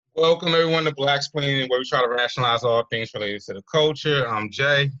Welcome everyone to BlaXplainin, where we try to rationalize all things related to the culture. I'm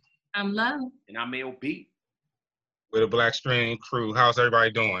Jay. I'm Love. And I'm LB. We're the BlaXplainin Crew. How's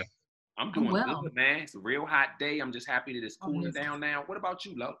everybody doing? I'm doing good, man. It's a real hot day. I'm just happy that it's cooling down now. What about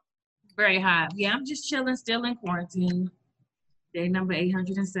you, Lo? Very hot. Yeah, I'm just chilling, still in quarantine. Day number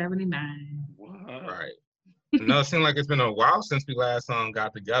 879. What? Right. No, it seems like it's been a while since we last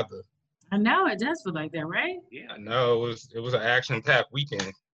got together. I know it does feel like that, right? Yeah, I know it was an action-packed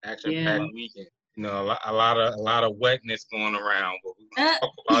weekend. Action-packed weekend. You know, a lot of wetness going around, but we're gonna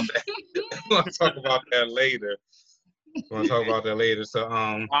talk about that. We're gonna talk about that later. So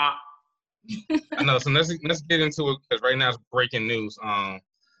I know. So let's get into it because right now it's breaking news.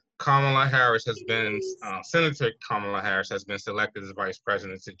 Kamala Harris has been Senator Kamala Harris has been selected as vice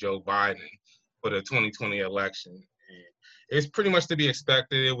president to Joe Biden for the 2020 election. And it's pretty much to be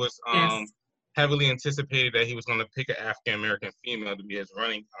expected. It was heavily anticipated that he was going to pick an African American female to be his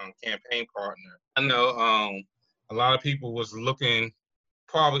running campaign partner. I know a lot of people was looking.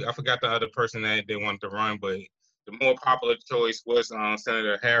 Probably I forgot the other person that they wanted to run, but the more popular choice was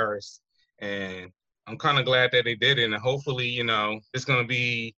Senator Harris, and I'm kind of glad that they did it. And hopefully, you know, it's going to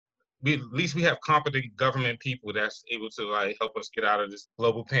be. At least we have competent government people that's able to like help us get out of this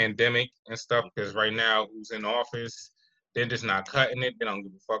global pandemic and stuff. Because right now, who's in office, they're just not cutting it. They don't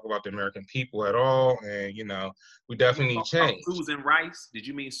give a fuck about the American people at all. And you know, we definitely need change. Susan Rice? Did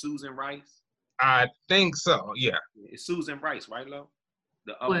you mean Susan Rice? I think so. Yeah. It's Susan Rice, right, Lo?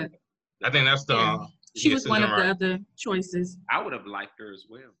 What? I think that's the. She was one of the other choices. I would have liked her as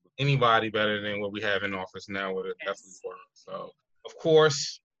well. Anybody better than what we have in office now would have definitely worked. So, of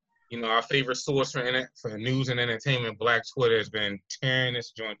course. You know, our favorite source for news and entertainment, Black Twitter, has been tearing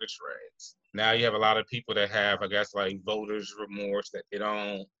this joint to shreds. Now you have a lot of people that have, I guess, like voters' remorse that they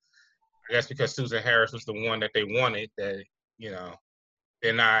don't, I guess because Susan Harris was the one that they wanted, that, you know,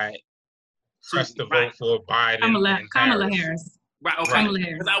 they're not pressed to vote for Biden. Kamala Harris. Right, okay. Kamala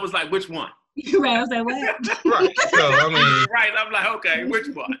Harris. Because I was like, which one? Right, I was like, what? Right, so, I mean. Right, I'm like, okay, which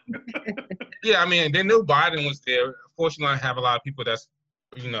one? Yeah, I mean, they knew Biden was there. Of course, you're going to have a lot of people that's,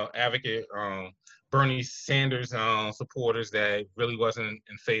 you know, advocate Bernie Sanders supporters that really wasn't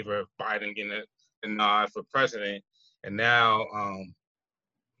in favor of Biden getting the nod for president. And now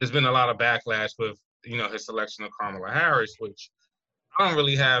there's been a lot of backlash with, you know, his selection of Kamala Harris, which I don't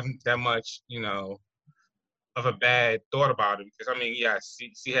really have that much, you know, of a bad thought about it. Because, I mean, yeah,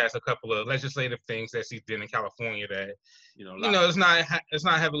 she has a couple of legislative things that she did in California that, you know, it's not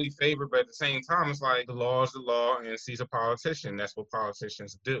heavily favored, but at the same time, it's like the law is the law, and she's a politician. That's what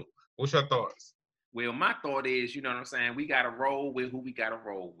politicians do. What's your thoughts? Well, my thought is, you know what I'm saying, we got to roll with who we got to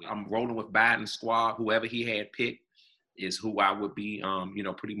roll with. I'm rolling with Biden's squad. Whoever he had picked is who I would be, you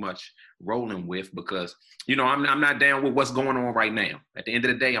know, pretty much rolling with because, you know, I'm not down with what's going on right now. At the end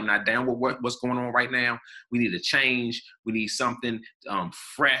of the day, I'm not down with what's going on right now. We need a change. We need something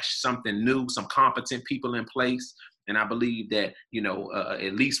fresh, something new, some competent people in place. And I believe that, you know,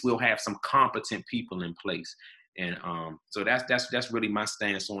 at least we'll have some competent people in place. And so that's really my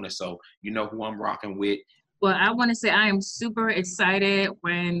stance on it. So you know who I'm rocking with. Well, I want to say I am super excited.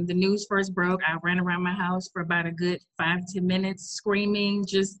 When the news first broke, I ran around my house for about a good 5 to 10 minutes screaming,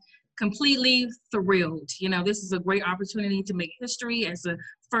 just completely thrilled. You know, this is a great opportunity to make history as the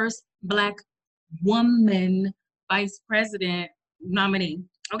first Black woman vice president nominee,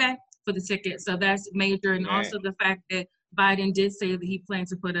 okay, for the ticket. So that's major. And also the fact that Biden did say that he plans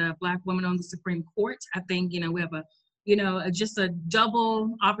to put a Black woman on the Supreme Court. I think, you know, we have just a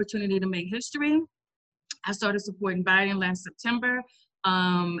double opportunity to make history. I started supporting Biden last September.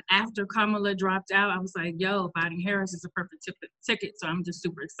 After Kamala dropped out, I was like, yo, Biden-Harris is a perfect ticket. So I'm just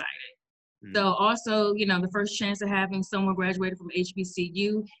super excited. So also, you know, the first chance of having someone graduated from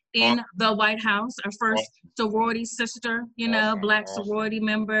HBCU in the White House, our first sorority sister, you know, Black sorority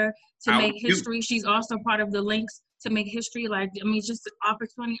member to make history. She's also part of the links to make history. Like, I mean, just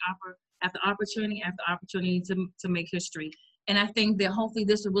opportunity after opportunity after opportunity to make history. And I think that hopefully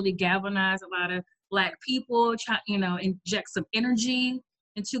this will really galvanize a lot of Black people, you know, inject some energy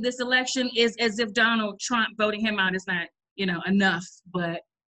into this election. Is as if Donald Trump voting him out is not, you know, enough, but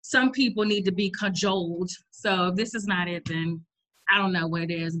some people need to be cajoled. So if this is not it, then I don't know what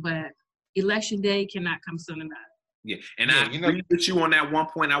it is, but election day cannot come soon enough. Yeah, and I agree with you on that one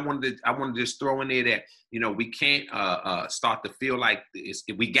point. I wanted to just throw in there that, you know, we can't start to feel like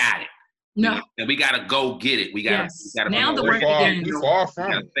we got it. No, and we gotta go get it. We gotta now the work begins. Far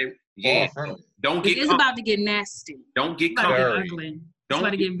from it. Don't get. It's about to get nasty. Don't get ugly. It's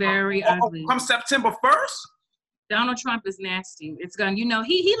about to get very ugly. Come September 1st. Donald Trump is nasty. It's gonna, you know,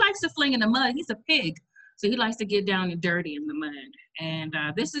 he likes to fling in the mud. He's a pig. So he likes to get down and dirty in the mud. And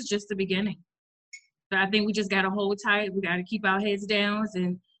this is just the beginning. So I think we just got to hold tight. We got to keep our heads down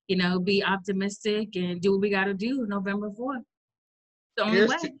and, you know, be optimistic and do what we got to do November 4th. The only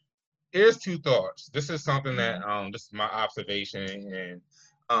way. Here's two thoughts. This is something that, this is my observation,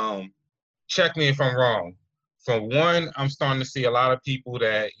 and check me if I'm wrong. For one, I'm starting to see a lot of people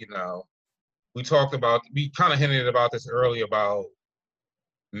that, you know, we kind of hinted about this earlier about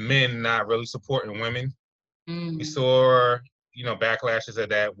men not really supporting women. We saw, you know, backlashes of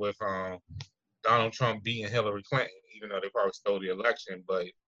that with Donald Trump beating Hillary Clinton, even though they probably stole the election. But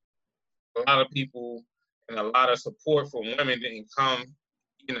a lot of people and a lot of support for women didn't come,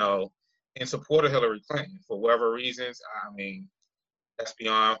 you know, in support of Hillary Clinton for whatever reasons. I mean, that's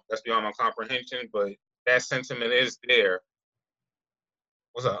beyond my comprehension, but that sentiment is there.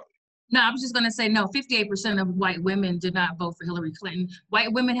 What's up? No, I was just going to say, no, 58% of white women did not vote for Hillary Clinton.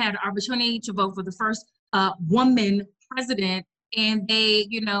 White women had an opportunity to vote for the first woman president, and they,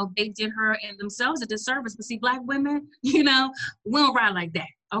 you know, they did her and themselves a disservice. But see, Black women, you know, we don't ride like that,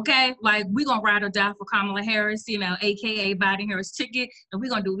 okay? Like, we're going to ride or die for Kamala Harris, you know, AKA Biden Harris ticket, and we're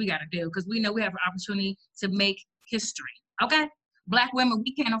going to do what we got to do because we know we have an opportunity to make history, okay? Black women,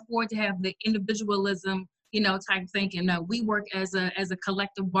 we can't afford to have the individualism, you know, type thinking. No, we work as a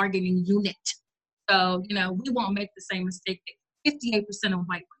collective bargaining unit. So, you know, we won't make the same mistake that 58% of white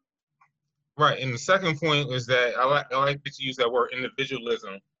women. Right, and the second point is that I like that you use that word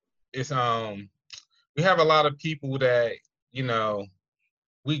individualism. It's we have a lot of people that, you know,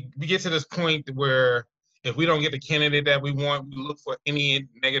 we get to this point where if we don't get the candidate that we want, we look for any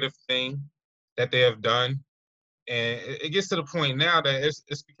negative thing that they have done. And it gets to the point now that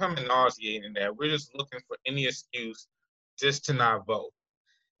it's becoming nauseating that we're just looking for any excuse just to not vote.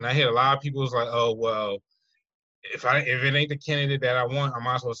 And I hear a lot of people is like, oh, well, if it ain't the candidate that I want, I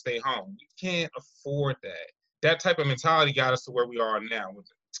might as well stay home. We can't afford that. That type of mentality got us to where we are now with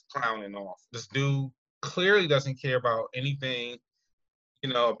this clowning off. This dude clearly doesn't care about anything,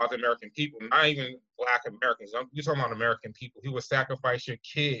 you know, about the American people, not even Black Americans. You're talking about American people. He would sacrifice your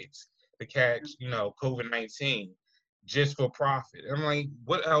kids to catch, you know, COVID-19 just for profit. I'm like,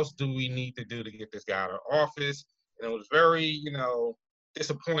 what else do we need to do to get this guy out of office? And it was very, you know,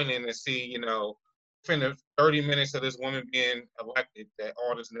 disappointing to see, you know, within 30 minutes of this woman being elected, that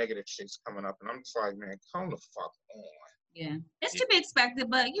all this negative shit's coming up. And I'm just like, man, come the fuck on. Yeah, it's to be expected,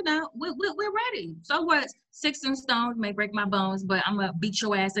 but, you know, we're ready. So what? 6 in stone may break my bones, but I'm going to beat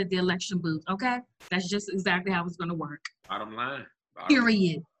your ass at the election booth, okay? That's just exactly how it's going to work. Bottom line.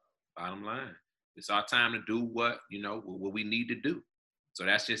 Period. Bottom line. It's our time to do what we need to do. So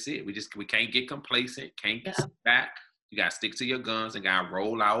that's just it. We can't get complacent, can't get back. You got to stick to your guns and got to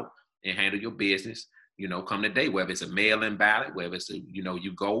roll out and handle your business, you know, come the day, whether it's a mail-in ballot, whether it's, you know,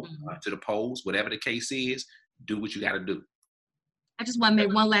 you go to the polls, whatever the case is, do what you got to do. I just want to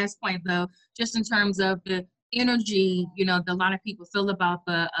make one last point, though, just in terms of the energy, you know, that a lot of people feel about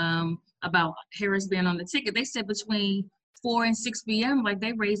about Harris being on the ticket. They said between 4 and 6 p.m., like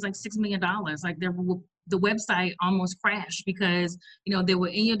they raised like $6 million. Like the website almost crashed because, you know, they were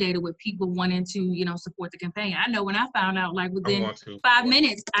inundated with people wanting to, you know, support the campaign. I know when I found out, like within 5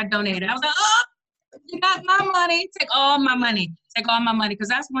 minutes, I donated. I was like, oh, you got my money. Take all my money. Take all my money. Because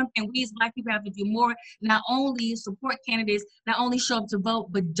that's one thing we as Black people have to do more. Not only support candidates, not only show up to vote,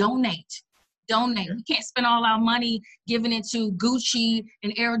 but donate. Donate. We can't spend all our money giving it to Gucci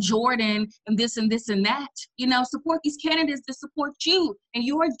and Air Jordan and this and this and that. You know, support these candidates that support you and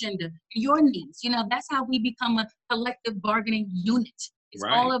your agenda and your needs. You know, that's how we become a collective bargaining unit. It's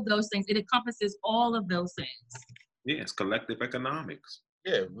all of those things. It encompasses all of those things. Yeah, it's collective economics.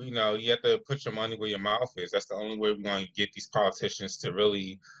 Yeah, you know, you have to put your money where your mouth is. That's the only way we're going to get these politicians to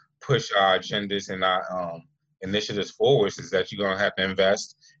really push our agendas and our initiatives forward, is that you're going to have to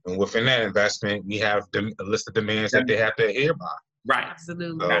invest. And within that investment, we have a list of demands that they have to adhere by. Right.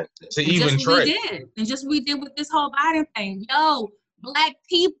 Absolutely. So even trade. And just what we did with this whole Biden thing. Yo, Black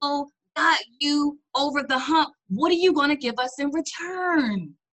people got you over the hump. What are you going to give us in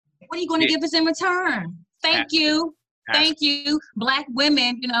return? What are you going to give us in return? Thank you. Thank you. Black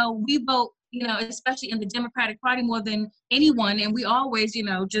women, you know, we vote, you know, especially in the Democratic Party more than anyone. And we always, you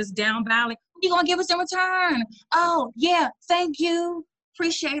know, just down ballot. What are you going to give us in return? Oh, yeah. Thank you.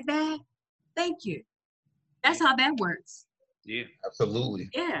 Appreciate that. Thank you. That's how that works. Yeah. Absolutely.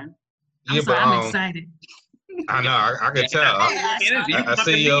 Yeah. I'm excited. I know. I can tell. I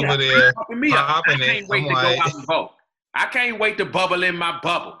see you over there popping it. I can't wait to go out and vote. I can't wait to bubble in my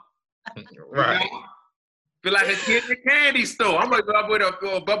bubble. Right. You know? Feel like a kid in the candy store. I'm gonna go up with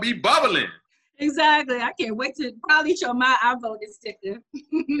a be bubbling. Exactly. I can't wait to probably show my I voted sticker.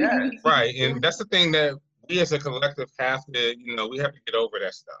 Yeah. Right, and that's the thing that we as a collective have to, we have to get over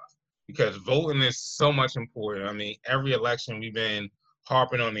that stuff because voting is so much important. I mean, every election we've been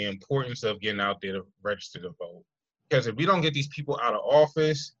harping on the importance of getting out there to register to vote. Because if we don't get these people out of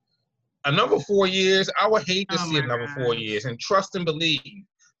office, another 4 years, I would hate to see another 4 years. And trust and believe,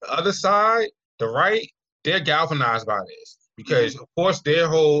 the other side, the right, they're galvanized by this. Because, of course, their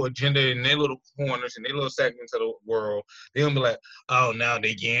whole agenda in their little corners and their little segments of the world, they're going to be like, oh, now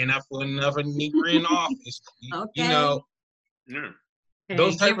they're gearing up for another Negro in office. Okay.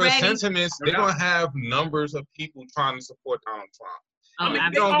 Those type of sentiments, they're going to have numbers of people trying to support Donald Trump. I mean, if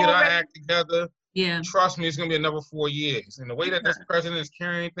we don't get our act together, trust me, it's going to be another 4 years. And the way that this president is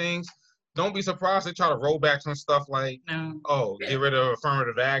carrying things, don't be surprised they try to roll back some stuff like, get rid of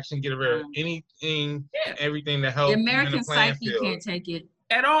affirmative action, get rid of anything, everything to help. The American psyche can't take it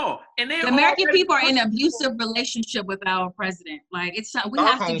at all. And the American people are in an abusive relationship with our president. Like we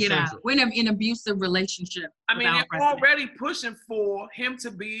have to get out. We're in an abusive relationship. I mean, they're already pushing for him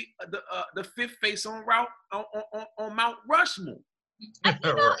to be the fifth face on Mount Rushmore. Isn't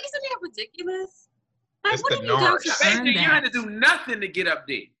that ridiculous? Like, it's what the have you done to earn you that? had to do nothing to get up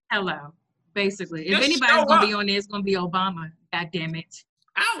there. Hello. Basically, Just if anybody's gonna be on there, it's gonna be Obama. God damn it!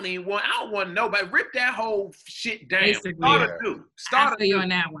 I don't want nobody. Rip that whole shit down. Basically, Start anew. Start anew on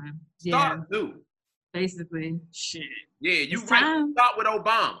that one. Start anew. Basically, shit. Yeah, you right. Start with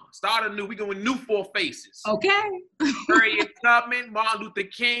Obama. Start anew. We going new four faces. Okay. Harriet Tubman, Martin Luther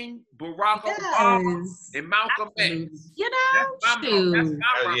King, Barack Obama, and Malcolm X. You know,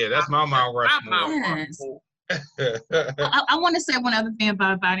 that's my Mount Rushmore. Yes. I want to say one other thing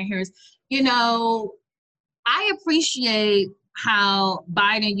about Biden here is, I appreciate how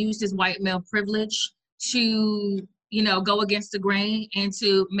Biden used his white male privilege to, go against the grain and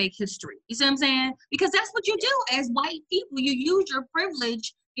to make history. You see what I'm saying? Because that's what you do as white people. You use your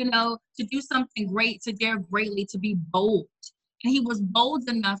privilege, to do something great, to dare greatly, to be bold. And he was bold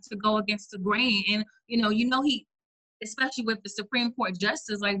enough to go against the grain. And, he, especially with the Supreme Court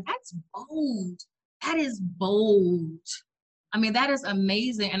justice, like, that's bold. That is bold. I mean, that is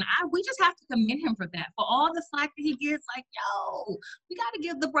amazing. And we just have to commend him for that. For all the slack that he gets, like, we got to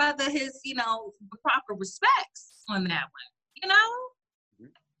give the brother his, the proper respects on that one,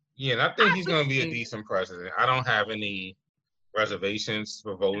 Yeah, and I think he's going to be a decent president. I don't have any reservations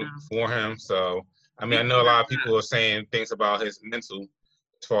for voting for him. So, I mean, I know a lot of people are saying things about his mental,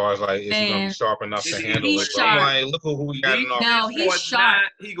 as far as like, is he gonna be sharp enough to handle it? But I'm like, look who we got in office. No, he's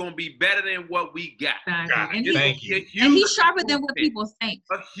sharp. He's gonna be better than what we got. Exactly. Thank you. And he's sharper than what people think.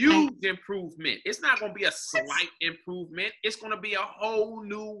 A huge improvement. It's not gonna be a slight improvement. It's gonna be a whole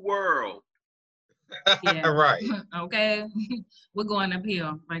new world. Right. Okay. We're going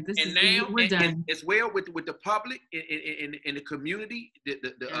uphill. Like this and is now, we're done. As well with the public in the community,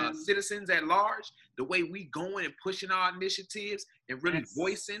 the citizens at large, the way we going and pushing our initiatives and really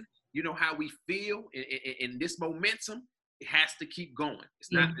voicing, how we feel in this momentum, it has to keep going.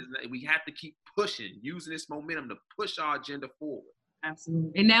 It's not, we have to keep pushing, using this momentum to push our agenda forward.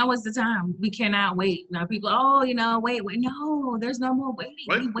 Absolutely. And now is the time. We cannot wait. Now people, wait. No, there's no more waiting.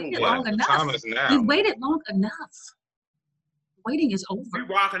 We waited long enough. The time is now. We waited long enough. Waiting is over. We're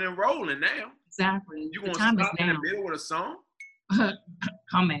rocking and rolling now. Exactly. You gonna stop in the middle with a song?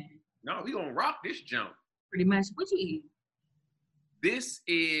 Come on. No, we gonna rock this jump. Pretty much. What you eat? This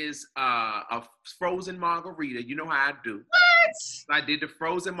is a frozen margarita. You know how I do. What? I did the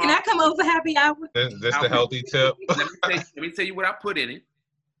frozen margarita. Can I come over happy hour? This the healthy tip. Let me tell you what I put in it.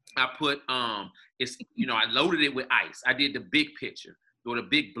 I put I loaded it with ice. I did the big picture or the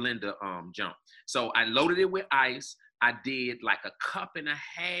big blender jump. So I loaded it with ice. I did like a cup and a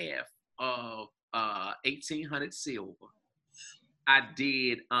half of 1800 silver. I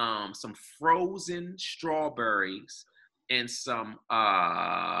did some frozen strawberries and some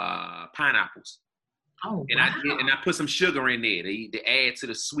pineapples. Oh, and wow. I put some sugar in there to add to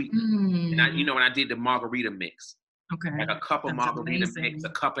the sweetness. And I did the margarita mix. Okay. Like a cup of margarita mix, a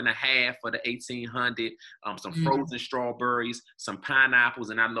cup and a half for the 1800, some frozen strawberries, some pineapples,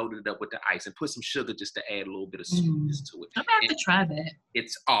 and I loaded it up with the ice and put some sugar just to add a little bit of sweetness to it. I'm gonna have to try that.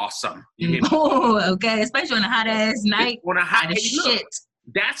 It's awesome. Oh, okay. Especially on a hot ass night. On a hot day, shit.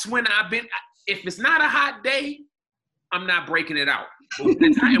 That's when if it's not a hot day, I'm not breaking it out.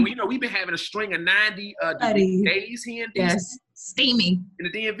 And we've been having a string of 90 days here in DC. Yes, steamy. In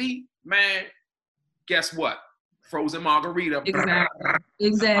the DMV, man, guess what? Frozen margarita.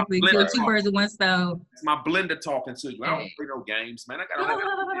 Exactly. Kill two birds with one stone. It's my blender talking to you. I don't play no games, man. I got all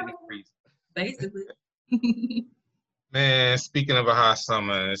that in the freezer. Basically. Man, speaking of a hot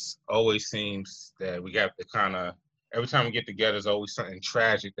summer, it always seems that we got to every time we get together, there's always something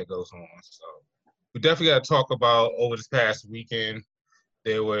tragic that goes on. So we definitely got to talk about over this past weekend.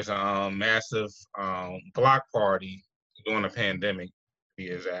 There was a massive block party during the pandemic, to be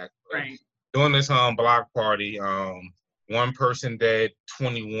exact. Right. During this block party, one person dead,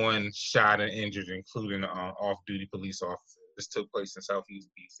 21 shot and injured, including an off-duty police officer. This took place in Southeast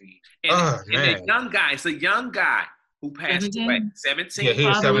DC. And the young guy, it's a young guy who passed 17? away. 17. Yeah, he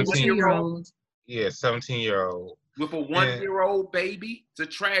was 17. 2-year-old. Yeah, 17-year-old. With a 1-year-old baby. It's a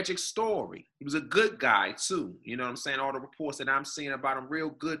tragic story. He was a good guy, too. You know what I'm saying? All the reports that I'm seeing about him,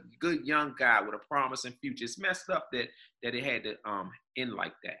 real good young guy with a promising future. It's messed up that it had to end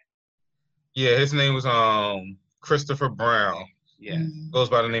like that. Yeah, his name was Christopher Brown. Yeah. Goes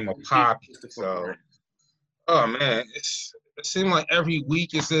by the name of Poppy. So, oh man, it seems like every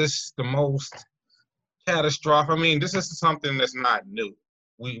week is just the most catastrophic. I mean, this is something that's not new.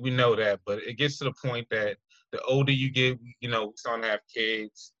 We know that, but it gets to the point that the older you get, you know, starting to have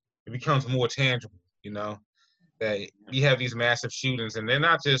kids, it becomes more tangible, you know, that you have these massive shootings and they're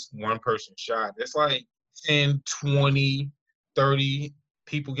not just one person shot. It's like 10, 20, 30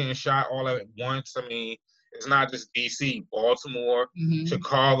 people getting shot all at once. I mean, it's not just DC. Baltimore,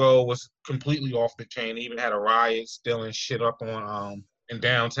 Chicago was completely off the chain. They even had a riot stealing shit up on in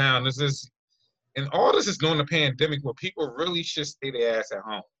downtown. And all this is during the pandemic where people really should stay their ass at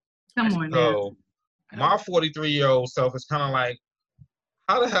home. Come on now. My 43-year-old self is kind of like,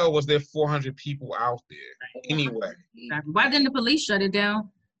 how the hell was there 400 people out there anyway? Why didn't the police shut it down?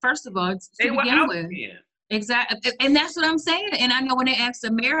 First of all, they were out there. Exactly. And that's what I'm saying. And I know when they asked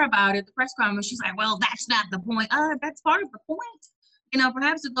the mayor about it, the press conference, she's like, well, that's not the point. That's part of the point. You know,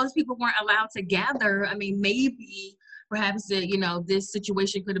 perhaps if those people weren't allowed to gather, I mean, maybe perhaps, this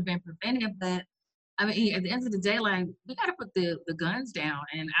situation could have been prevented. But I mean, at the end of the day, like, we got to put the guns down.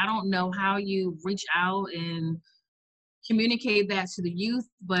 And I don't know how you reach out and communicate that to the youth,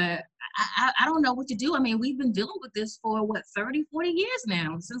 but I don't know what to do. I mean, we've been dealing with this for, 30, 40 years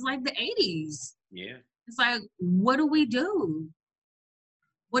now, since like the 80s. Yeah. It's like, what do we do?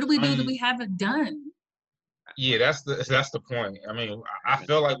 What do we do that we haven't done? Yeah, that's the point. I mean, I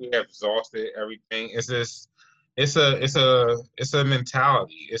feel like we have exhausted everything. It's a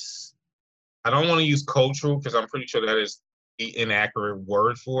mentality. I don't want to use cultural because I'm pretty sure that is the inaccurate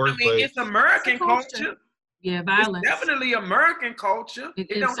word for it. I mean, it's American culture. Yeah, violence. It's definitely American culture.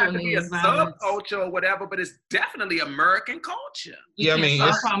 It don't have to be a subculture or whatever, but it's definitely American culture. Yeah, I mean,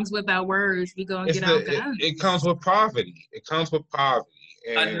 solve problems with our words. We go and get our guns. It comes with poverty. It comes with poverty.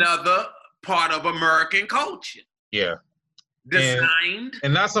 And another part of American culture. Yeah. Designed.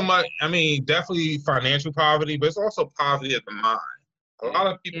 And not so much, I mean, definitely financial poverty, but it's also poverty of the mind. A lot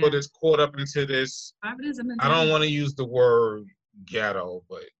of people that's caught up into this, I don't want to use the word ghetto,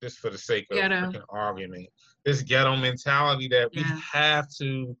 but just for the sake of freaking argument, this ghetto mentality that we have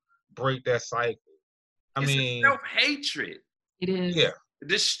to break that cycle. I mean, self-hatred. It is. Yeah.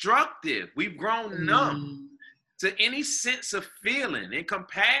 Destructive. We've grown numb to any sense of feeling and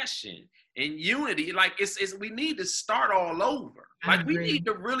compassion and unity. Like we need to start all over. Like we need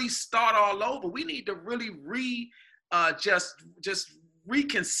to really start all over. We need to really just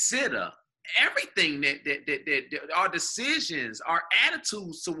reconsider everything that our decisions, our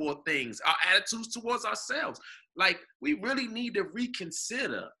attitudes toward things, our attitudes towards ourselves. Like we really need to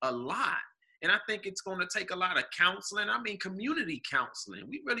reconsider a lot. And I think it's going to take a lot of counseling. I mean, community counseling.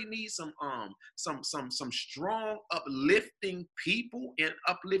 We really need some strong, uplifting people and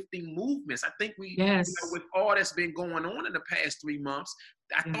uplifting movements. I think with all that's been going on in the past 3 months,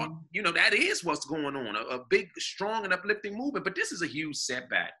 I thought, that is what's going on, a big, strong and uplifting movement. But this is a huge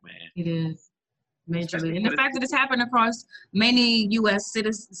setback, man. It is. Majorly. And the fact that it's happened across many U.S.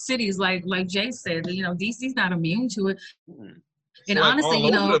 cities, like Jay said, DC's not immune to it. Mm-hmm. And like honestly,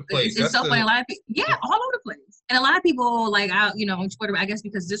 it's so funny. A lot of people, all over the place. And a lot of people, like, on Twitter, I guess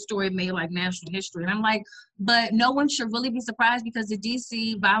because this story made like national history. And I'm like, but no one should really be surprised because the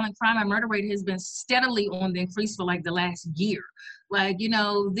DC violent crime and murder rate has been steadily on the increase for like the last year. Like,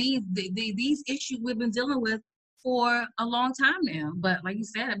 these issues we've been dealing with for a long time now. But like you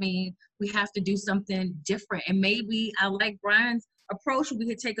said, I mean, we have to do something different. And maybe I like Brian's approach. We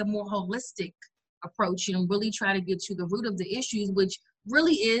could take a more holistic approach and really try to get to the root of the issues, which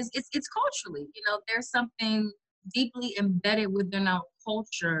really is it's culturally, there's something deeply embedded within our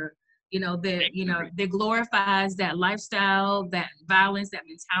culture, that glorifies that lifestyle, that violence, that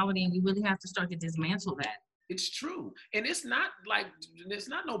mentality, and we really have to start to dismantle that. It's true. And it's not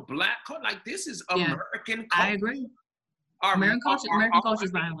no black culture. Like, this is American culture. I agree. American culture is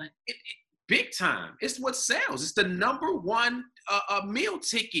violent. Big time. It's what sells. It's the number one meal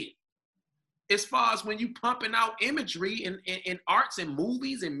ticket as far as when you pumping out imagery in arts and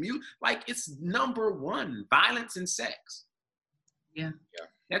movies and music. Like, it's number one, violence and sex. Yeah.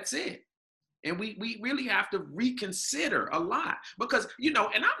 That's it. And we really have to reconsider a lot because, you know,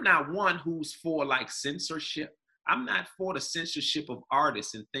 and I'm not one who's for like censorship. I'm not for the censorship of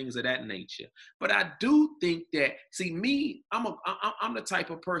artists and things of that nature. But I do think that, see, me, I'm the type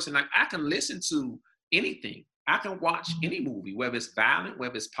of person, like, I can listen to anything. I can watch any movie, whether it's violent,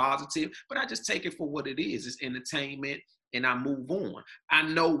 whether it's positive, but I just take it for what it is. It's entertainment, and I move on. I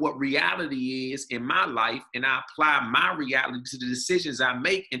know what reality is in my life, and I apply my reality to the decisions I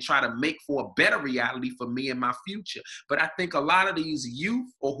make and try to make for a better reality for me and my future. But I think a lot of these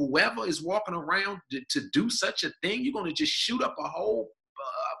youth or whoever is walking around to do such a thing, you're going to just shoot up a whole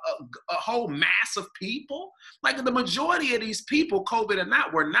mass of people. Like, the majority of these people, COVID or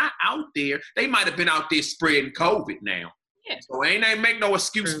not, were not out there. They might have been out there spreading COVID now. Yeah. So ain't make no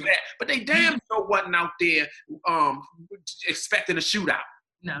excuse for that. But they damn sure wasn't out there expecting a shootout.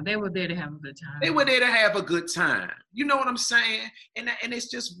 No, they were there to have a good time. They were there to have a good time. You know what I'm saying? And it's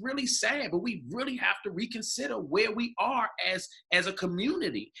just really sad, but we really have to reconsider where we are as a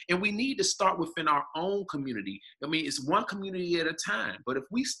community. And we need to start within our own community. I mean, it's one community at a time. But if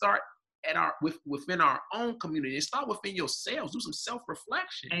we start within our own community and start within yourselves, do some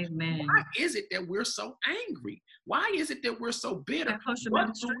self-reflection. Amen. Why is it that we're so angry? Why is it that we're so bitter?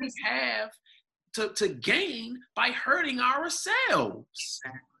 What do we have to gain by hurting ourselves?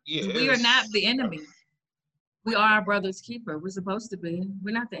 Yeah, we are not the enemy. We are our brother's keeper. We're supposed to be.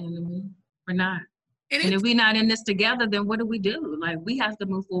 We're not the enemy. We're not. And if we're not in this together, then what do we do? Like, we have to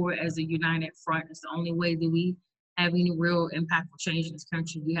move forward as a united front. It's the only way that we have any real impactful change in this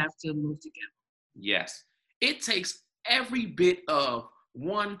country. We have to move together. Yes. It takes every bit of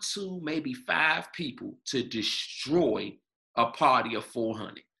 1, 2, maybe 5 people to destroy a party of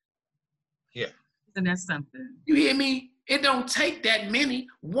 400. Yeah. And that's something. You hear me? It don't take that many.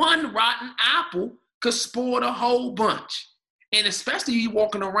 One rotten apple could spoil the whole bunch. And especially you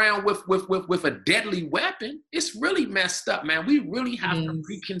walking around with a deadly weapon, it's really messed up, man. We really have to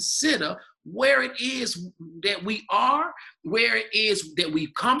reconsider where it is that we are, where it is that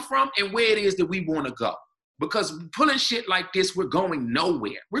we've come from, and where it is that we want to go. Because pulling shit like this, we're going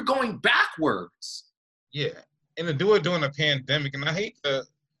nowhere. We're going backwards. Yeah, and to do it during a pandemic, and I hate to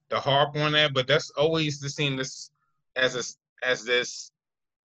harp on that, but that's always seen this as this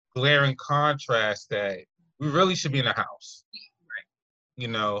glaring contrast that we really should be in a house. Right. You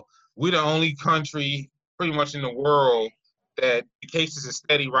know, we're the only country pretty much in the world that the cases are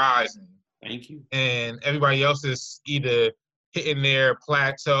steady rising. Thank you. And everybody else is either hitting their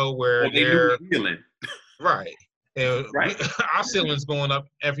plateau where they're healing. Right. And our ceiling's going up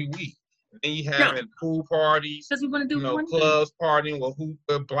every week. And then you having pool parties, we want to do clubs partying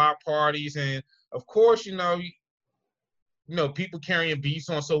with block parties, and of course, you know, people carrying beats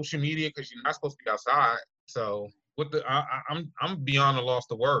on social media because you're not supposed to be outside. So I'm beyond a loss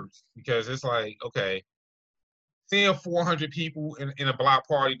of words, because it's like, okay, seeing 400 people in a block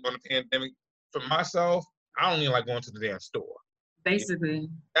party during the pandemic, for myself, I don't even like going to the damn store. Basically.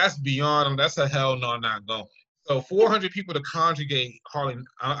 That's beyond, that's a hell no, I'm not going. So 400 people to congregate, hardly,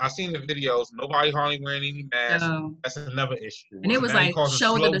 I've seen the videos, nobody hardly wearing any masks. No. That's another issue. And it was like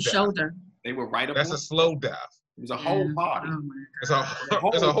shoulder to shoulder. They were right up. That's a slow death. It was a whole party. Oh it's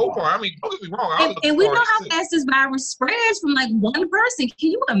a whole party. I mean, don't get me wrong. And we know how fast this virus spreads from like one person.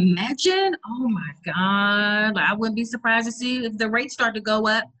 Can you imagine? Oh my God. Like, I wouldn't be surprised to see if the rates start to go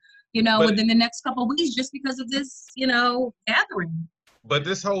up, you know, within the next couple of weeks just because of this, you know, gathering. But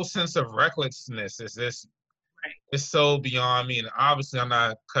this whole sense of recklessness is this, it's so beyond me. And obviously I'm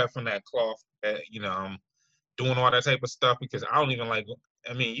not cut from that cloth that, you know, I'm doing all that type of stuff, because I don't even like,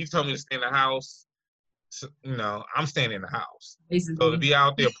 I mean, you told me to stay in the house. So, you know, I'm staying in the house. Basically. So to be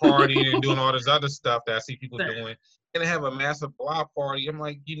out there partying and doing all this other stuff that I see people doing, and have a massive block party, I'm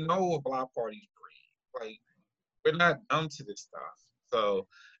like, you know, a block party's free. Like, we're not dumb to this stuff. So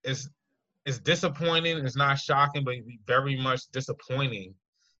it's disappointing. It's not shocking, but very much disappointing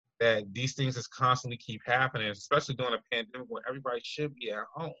that these things just constantly keep happening, especially during a pandemic where everybody should be at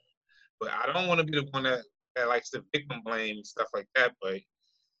home. But I don't want to be the one that likes to victim blame and stuff like that, but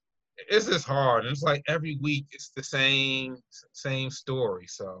it's just hard. And it's like every week it's the same story.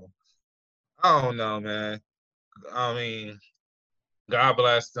 So I don't know, man. I mean, God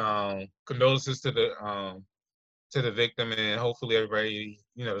bless. Condolences to the victim, and hopefully everybody,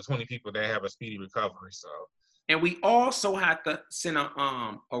 you know, the 20 people, they have a speedy recovery. So. And we also had to send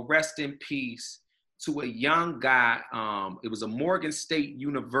a rest in peace to a young guy. It was a Morgan State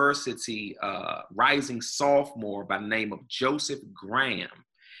University rising sophomore by the name of Joseph Graham.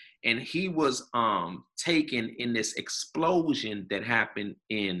 and he was taken in this explosion that happened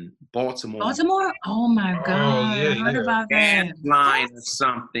in Baltimore. Baltimore? Oh my God! yeah, I heard about Gas that. line What? or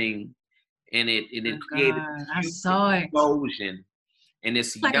something, and it Oh created God, a I huge saw it. explosion. And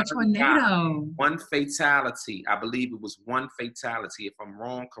this Like a young guy, tornado. one fatality. I believe it was one fatality. If I'm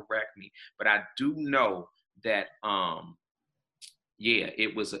wrong, correct me. But I do know that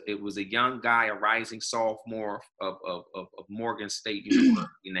it was a young guy, a rising sophomore of Morgan State University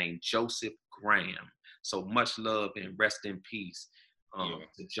named Joseph Graham. So much love and rest in peace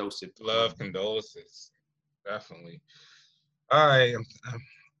to Joseph. Love, condolences, definitely. All right,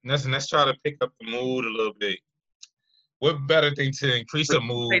 let's try to pick up the mood a little bit. What better thing to increase the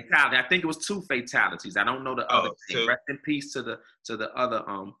mood? Fatality. I think it was 2 fatalities. I don't know the other thing. 2. Rest in peace to the other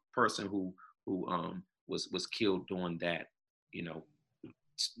person who was killed during that. You know,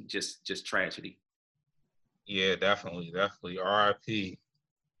 just tragedy. Yeah, definitely. R.I.P.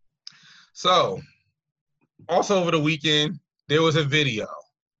 So, also over the weekend, there was a video,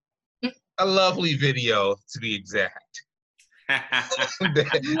 a lovely video to be exact.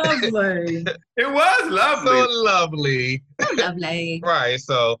 Lovely. It was lovely. So lovely. Lovely. Right.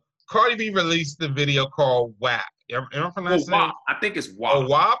 So Cardi B released the video called WAP. You ever pronounce it? WAP. I think it's WAP. Oh,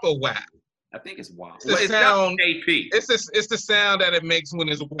 WAP or WAP? I think it's WAP. It's the sound. AP. It's the sound that it makes when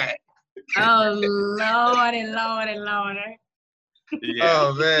it's wet. Oh Lordy. Yeah.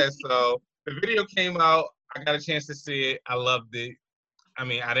 Oh man. So the video came out. I got a chance to see it. I loved it. I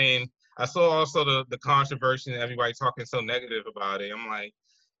mean, I saw also the controversy and everybody talking so negative about it. I'm like,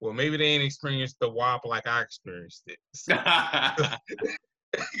 well, maybe they ain't experienced the WAP like I experienced it. I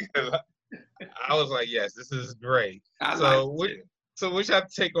was like, yes, this is great. So what's your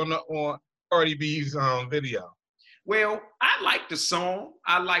take on Cardi B's video? Well, I like the song.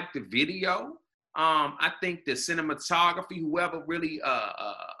 I like the video. I think the cinematography, whoever really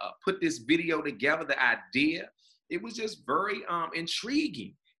put this video together, the idea, it was just very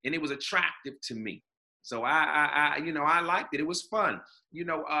intriguing and it was attractive to me. So I liked it. It was fun.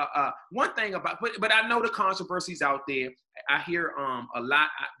 One thing about, but I know the controversies out there. I hear a lot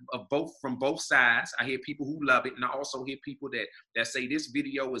of from both sides. I hear people who love it, and I also hear people that say this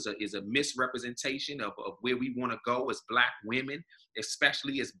video is a misrepresentation of where we want to go as Black women,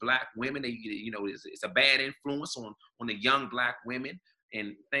 especially as Black women. It's a bad influence on the young Black women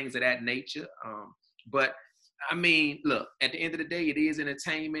and things of that nature. But I mean, look, at the end of the day, it is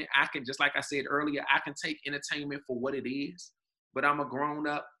entertainment. I can, just like I said earlier, I can take entertainment for what it is, but I'm a grown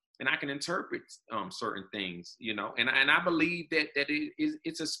up and I can interpret certain things, and I believe that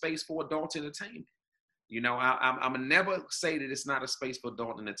it's a space for adult entertainment. I'm gonna never say that it's not a space for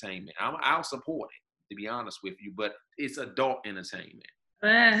adult entertainment. I'll support it, to be honest with you, but it's adult entertainment.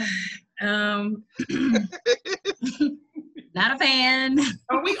 Not a fan.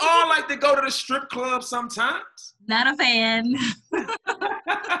 We all like to go to the strip club sometimes. Not a fan.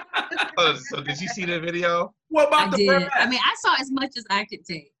 So did you see the video? What about I did. I mean, I saw as much as I could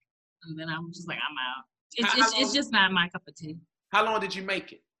take, and then I'm just like, I'm out. It's just not my cup of tea. How long did you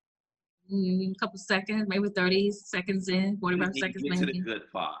make it? A couple seconds, maybe 30 seconds in, 45 seconds maybe. To the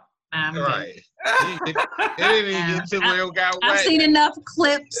good part. Right. It didn't even get to where it got wet. I've seen enough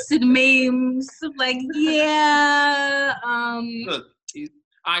clips and memes. Like, yeah. Look,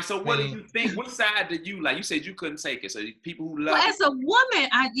 all right. So, what do you think? What side did you like? You said you couldn't take it. So, people who love. Well, as a woman,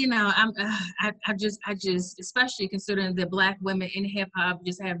 I just, especially considering that Black women in hip hop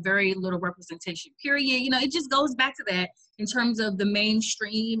just have very little representation. Period. It just goes back to that in terms of the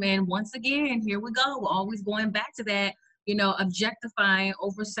mainstream. And once again, here we go. We're always going back to that. Objectifying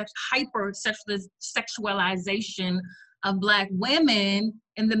hyper sexualization of Black women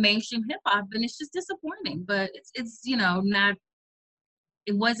in the mainstream hip hop, and it's just disappointing. But it's not.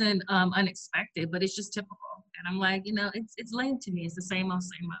 It wasn't unexpected, but it's just typical. And I'm like, it's lame to me. It's the same old,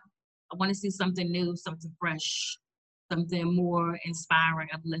 same old. I want to see something new, something fresh, something more inspiring,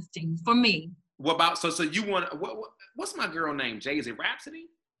 uplifting for me. What about so you want what's my girl name? Jay? Is it Rhapsody?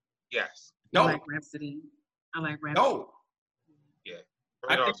 Yes. I like Rhapsody. No. Yeah.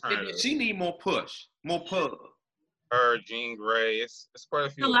 I think she need more push, more pub. Her, Jean Grey, it's quite a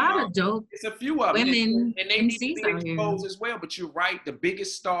few. A lot of dope. It's a few of women, and they need to be exposed as well. But you're right. The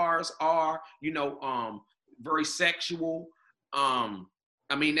biggest stars are, very sexual. I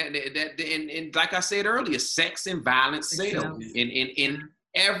mean that and like I said earlier, sex and violence sell in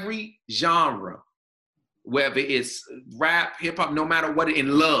every genre, whether it's rap, hip hop, no matter what.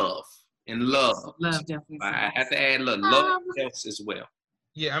 In love. Love definitely. I have to add love as well.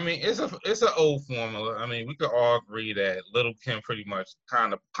 Yeah, I mean it's an old formula. I mean we could all agree that Lil' Kim pretty much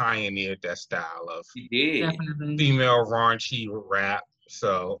kind of pioneered that style of female raunchy rap.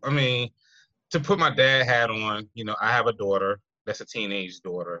 So, I mean, to put my dad hat on, you know, I have a daughter that's a teenage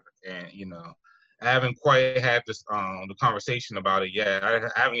daughter, and you know, I haven't quite had this the conversation about it yet. I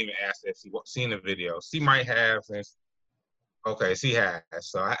haven't even asked her if she seen the video. She might have, and okay, she has.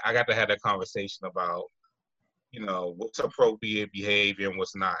 So I got to have that conversation about, you know, what's appropriate behavior and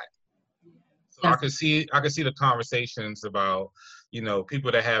what's not. So I can see the conversations about, you know,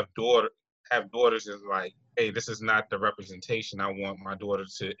 people that have daughters is like, hey, this is not the representation I want my daughter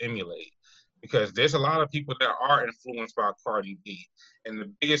to emulate. Because there's a lot of people that are influenced by Cardi B. And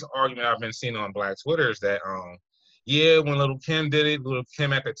the biggest argument I've been seeing on Black Twitter is that yeah, when Little Kim did it, Little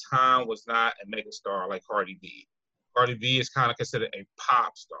Kim at the time was not a megastar like Cardi B. Cardi B is kind of considered a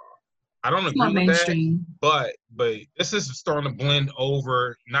pop star. I don't It's more agree with that, mainstream. but this is starting to blend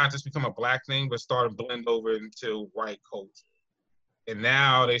over, not just become a Black thing, but starting to blend over into white culture. And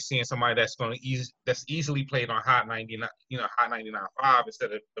now they're seeing somebody that's going to that's easily played on Hot 99, you know, Hot 99.5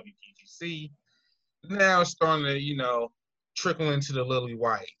 instead of WPGC. Now it's starting to, you know, trickle into the Lily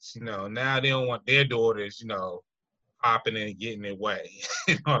Whites. You know, now they don't want their daughters, you know, popping and getting their way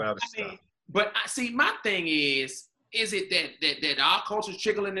and all that other stuff. But I see, my thing is it that our culture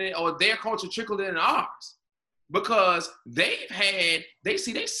trickling in, or their culture trickling in ours? Because they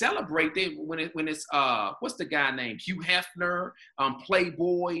celebrate when it's what's the guy named Hugh Hefner,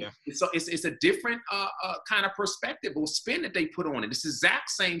 Playboy. Yeah. It's a different kind of perspective or spin that they put on it. It's the exact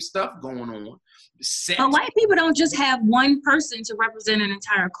same stuff going on. But white people don't just have one person to represent an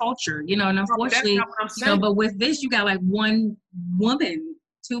entire culture, you know, and unfortunately, you know, but with this, you got like one woman,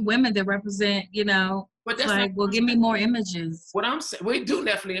 two women that represent, you know. But that's like, well, give me more images. What I'm saying, we do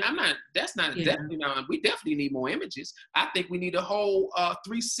definitely. Definitely not. We definitely need more images. I think we need a whole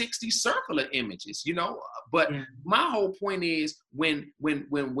 360 circle of images, you know. But my whole point is when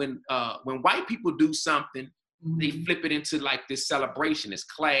white people do something, they flip it into like this celebration. It's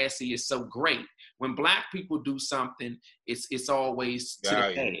classy. It's so great. When Black people do something, it's always to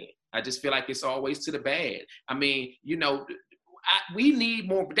the bad. I just feel like it's always to the bad. I mean, you know. We need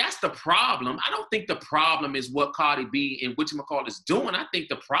more. That's the problem. I don't think the problem is what Cardi B and whatchamacallit is doing. I think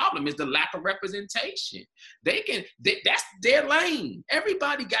the problem is the lack of representation. That's their lane.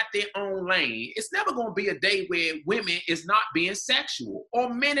 Everybody got their own lane. It's never going to be a day where women is not being sexual,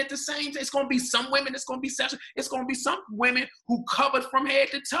 or men at the same time. It's going to be some women that's going to be sexual. It's going to be some women who covered from head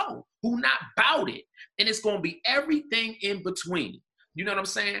to toe, who not bout it. And it's going to be everything in between. You know what I'm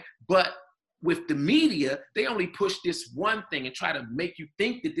saying? But with the media, they only push this one thing and try to make you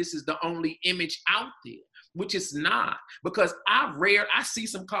think that this is the only image out there, which is not. Because I see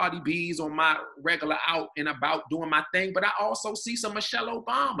some Cardi B's on my regular out and about doing my thing, but I also see some Michelle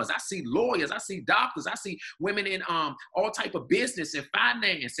Obamas. I see lawyers, I see doctors, I see women in all type of business and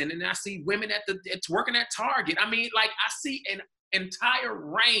finance, and then I see women working at Target. I mean, like, I see an entire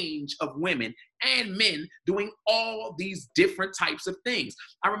range of women and men doing all these different types of things.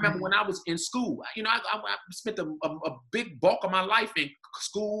 I remember when I was in school, you know, I spent a big bulk of my life in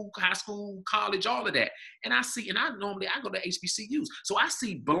school, high school, college, all of that. And I go to HBCUs. So I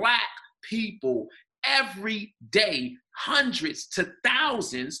see Black people every day, hundreds to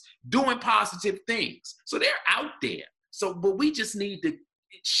thousands doing positive things. So they're out there. So, but we just need to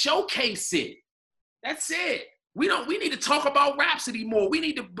showcase it. That's it. We need to talk about Rhapsody more. We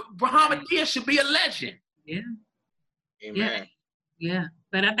need to, Muhammad Dia should be a legend. Yeah. Amen. Yeah.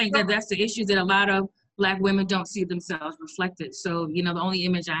 But I think that's the issue, that a lot of Black women don't see themselves reflected. So, you know, the only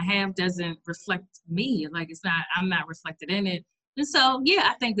image I have doesn't reflect me. Like, I'm not reflected in it. And so,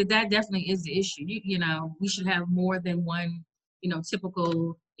 yeah, I think that definitely is the issue. You know, we should have more than one, you know,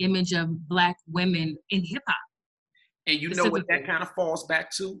 typical image of Black women in hip hop. And you know what that kind of falls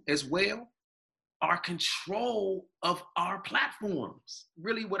back to as well? Our control of our platforms.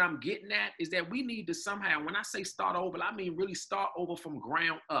 Really what I'm getting at is that we need to somehow, when I say start over, I mean really start over from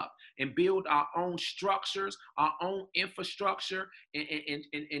ground up and build our own structures, our own infrastructure,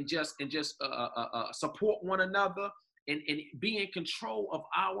 and just support one another and be in control of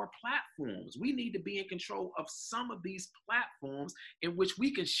our platforms. We need to be in control of some of these platforms in which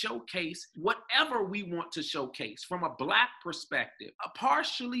we can showcase whatever we want to showcase from a Black perspective.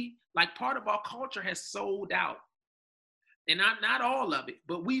 Partially, like, part of our culture has sold out. And not all of it,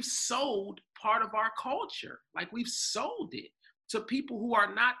 but we've sold part of our culture. Like, we've sold it to people who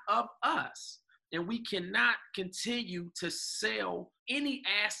are not of us. And we cannot continue to sell any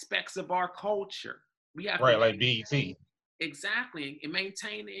aspects of our culture. We have to, like BET. Exactly, and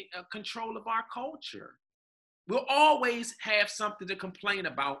maintain control of our culture. We'll always have something to complain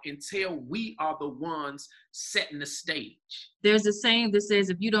about until we are the ones setting the stage. There's a saying that says,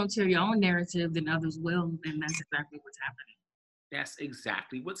 if you don't tell your own narrative, then others will, and that's exactly what's happening. That's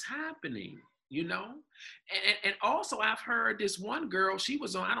exactly what's happening, you know? And also I've heard this one girl, she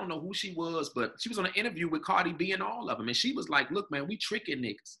was on, I don't know who she was, but she was on an interview with Cardi B and all of them. And she was like, look, man, we tricking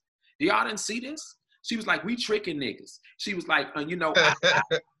niggas. Y'all didn't see this? She was like, we tricking niggas. She was like, you know,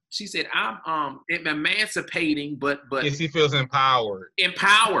 she said, I'm emancipating, but yes, he feels empowered.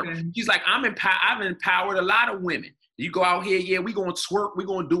 Empowered. She's like, I've empowered a lot of women. You go out here, yeah, we gonna twerk, we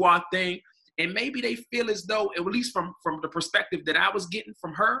gonna do our thing. And maybe they feel as though, at least from the perspective that I was getting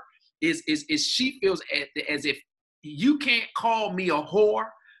from her, is she feels as if you can't call me a whore,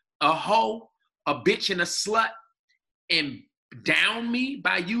 a hoe, a bitch, and a slut, and down me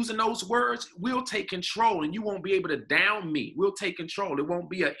by using those words. We'll take control, and you won't be able to down me. We'll take control. It won't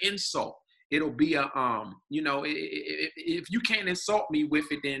be an insult. It'll be a you know, if you can't insult me with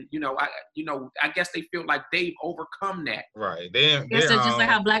it, then I guess they feel like they've overcome that. Right. It's just like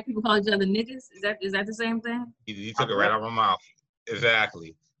how black people call each other niggas. Is that the same thing? You took it right out of my mouth.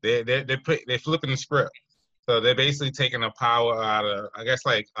 Exactly. They're flipping the script. So they're basically taking the power out of, I guess,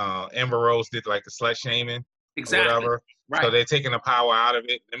 like Amber Rose did, like the slut shaming. Exactly. Or whatever. Right. So they're taking the power out of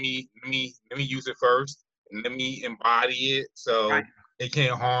it. Let me use it first, and let me embody it so it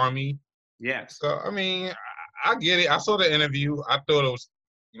can't harm me. Yes. So I mean, I get it. I saw the interview. I thought it was,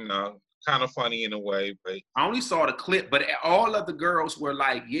 kind of funny in a way, but I only saw the clip. But all of the girls were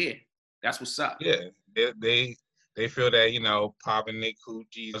like, "Yeah, that's what's up." Yeah, they feel that popping their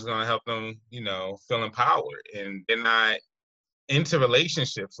coochie is gonna help them, feel empowered, and they're not into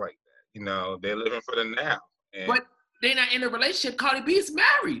relationships like that. They're living for the now. But they're not in a relationship. Cardi B is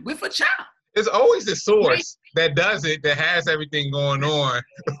married with a child. There's always a source that does it, that has everything going on.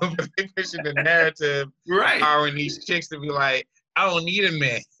 But they pushing the narrative, empowering these chicks to be like, I don't need a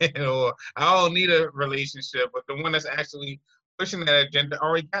man, or I don't need a relationship. But the one that's actually pushing that agenda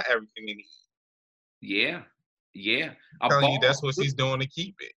already got everything they need. Yeah. I'm telling you, that's what she's doing to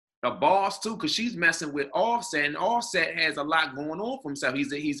keep it. A boss too, because she's messing with Offset, and Offset has a lot going on for himself.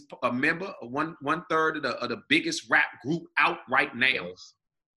 He's a member of one third of the biggest rap group out right now. Yes.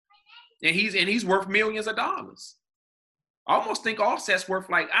 And he's worth millions of dollars. I almost think Offset's worth,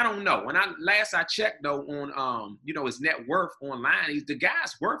 like, I don't know. When I checked though on his net worth online, the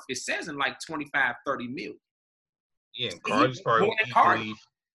guy's worth, it says in like 25, 30 million. Yeah, and Cardi's probably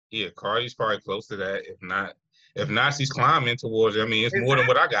Cardi's probably close to that. If not, she's climbing towards it. I mean, it's more than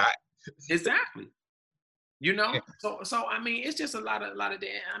what I got. Exactly. So I mean, it's just a lot of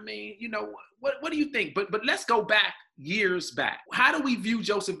that. I mean, what do you think? But let's go back years back. How do we view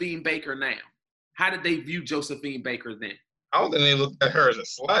Josephine Baker now? How did they view Josephine Baker then? I don't think they looked at her as a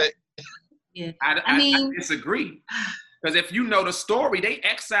slut. Yeah, I disagree. Because if you know the story, they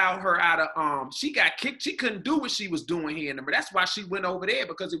exiled her out of she got kicked. She couldn't do what she was doing here. But that's why she went over there,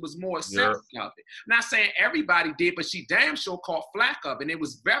 because it was more acceptance of it. Not saying everybody did, but she damn sure caught flack of it. And it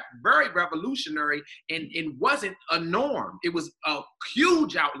was very revolutionary, and it wasn't a norm. It was a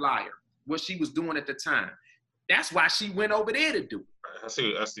huge outlier what she was doing at the time. That's why she went over there to do it. I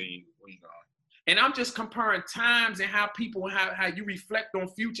see where you going. And I'm just comparing times and how you reflect on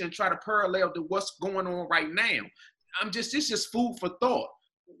future and try to parallel to what's going on right now. It's just food for thought.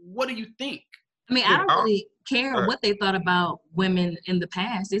 What do you think? I mean, I don't really care what they thought about women in the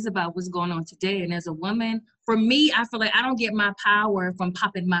past. It's about what's going on today. And as a woman, for me, I feel like I don't get my power from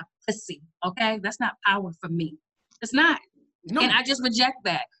popping my pussy. Okay? That's not power for me. It's not. No. And I just reject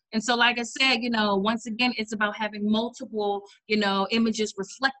that. And so, like I said, once again, it's about having multiple, images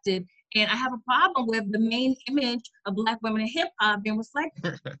reflected. And I have a problem with the main image of Black women in hip hop being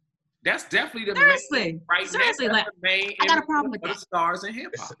reflected. That's definitely the main, right? Seriously, like, I got a problem with that. Stars in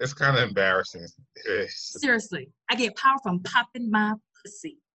hip hop. It's kind of embarrassing. Seriously, I get power from popping my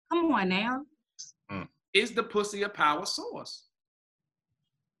pussy. Come on now. Is the pussy a power source?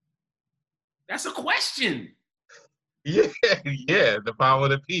 That's a question. Yeah, the power of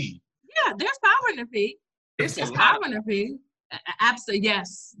the P. Yeah, there's power in the P. There's power in the P. Absolutely,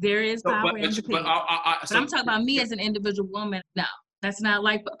 yes, there is power in the P. But I'm talking about me as an individual woman. No. That's not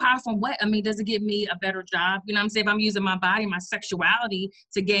like power from what? I mean, does it give me a better job? You know what I'm saying? If I'm using my body, my sexuality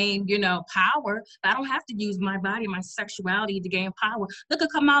to gain, power, but I don't have to use my body, my sexuality to gain power. Look at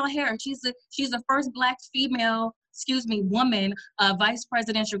Kamala Harris. She's the first Black female, woman, vice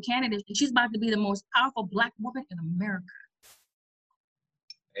presidential candidate. And she's about to be the most powerful Black woman in America.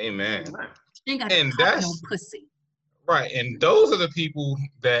 Amen. She ain't got to pop no pussy. Right. And those are the people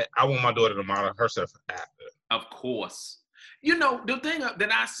that I want my daughter to model herself after. Of course. The thing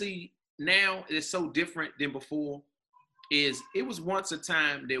that I see now is so different than before is it was once a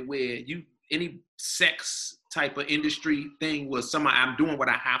time that where any sex type of industry thing was I'm doing what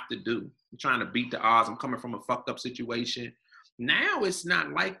I have to do. I'm trying to beat the odds. I'm coming from a fucked up situation. Now it's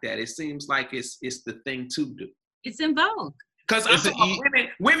not like that. It seems like it's the thing to do. It's in vogue. Because I'm talking about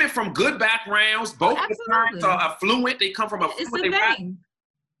women from good backgrounds, both the parents are affluent. They come from affluent.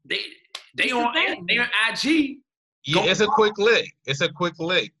 They on IG. Yeah, it's a quick lick. It's a quick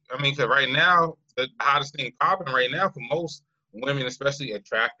lick. I mean, because right now, the hottest thing popping right now for most women, especially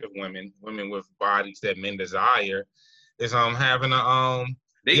attractive women with bodies that men desire, is having a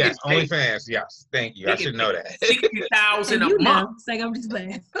OnlyFans. Yes, thank you. I should know that. 60,000 a month. It's like I'm just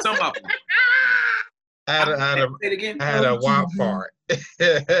playing. Some of them. I had a WAP part.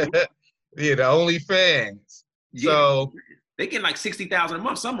 The OnlyFans. Yeah. So they get like 60,000 a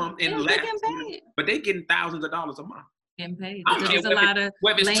month. Some of them but they getting thousands of dollars a month. Getting paid. Because there's a lot of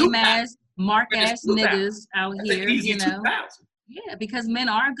lame ass, mark ass niggas out here. You know. Yeah, because men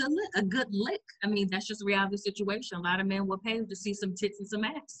are a good lick. I mean, that's just a reality situation. A lot of men will pay to see some tits and some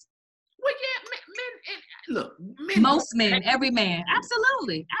ass. Well, yeah, men. Most men, every man,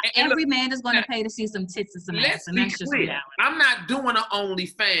 absolutely. Every man is going to pay to see some tits and some ass, and that's just reality. I'm not doing an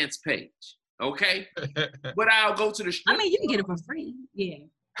OnlyFans page, okay? But I'll go to the strip. I mean, you can get it for free. Yeah,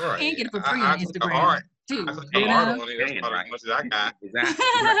 right. You can get it for free on Instagram too. That's about as much as I got. Exactly.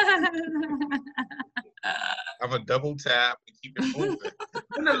 I'm a double tap and keep it moving.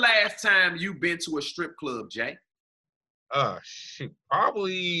 When the last time you been to a strip club, Jay? Shoot,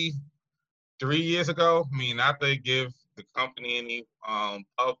 probably 3 years ago. I mean, not to give the company any pub,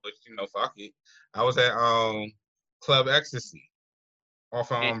 but fuck it. I was at Club Ecstasy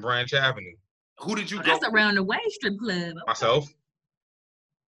off on Branch Avenue. Who did you go? That's around the way strip club. Myself.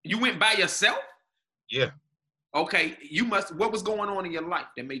 You went by yourself? Yeah. Okay, what was going on in your life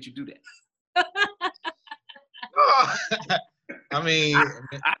that made you do that? I mean,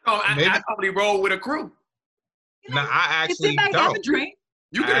 I probably roll with a crew. No, I actually don't. Have a drink.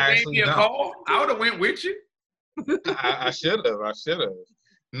 You could have gave me a call. I would have went with you. I should have.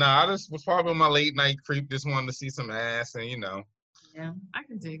 No, I just was probably on my late night creep. Just wanted to see some ass, and Yeah, I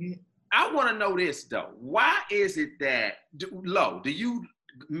can dig it. I want to know this though. Why is it that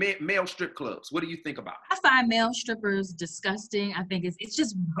male strip clubs? What do you think about it? I find male strippers disgusting. I think it's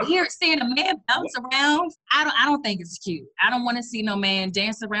just weird seeing a man bounce around. I don't think it's cute. I don't want to see no man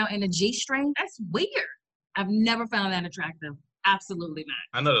dance around in a G-string. That's weird. I've never found that attractive. Absolutely not.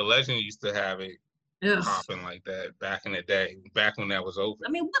 I know the Legend used to have it popping like that back in the day, back when that was open. I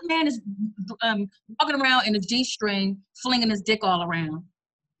mean, what man is walking around in a G-string, flinging his dick all around?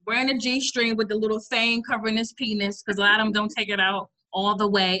 Wearing a G-string with the little thing covering his penis, because a lot of them don't take it out all the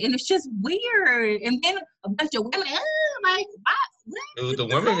way, and it's just weird. And then a bunch of women, like, what? Dude, the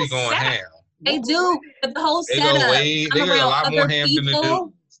women be going ham. They do, but the whole setup. They go a lot more ham than the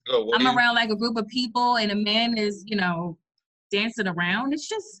dudes. I'm around like a group of people, and a man is, dancing around. It's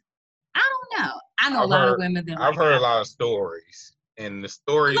just, I don't know. I know a lot of women that I've heard a lot of stories, and the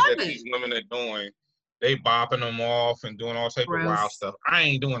stories that these women are doing, they bopping them off and doing all type of wild stuff. I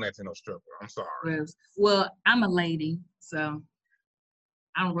ain't doing that to no stripper. I'm sorry. Well, I'm a lady, so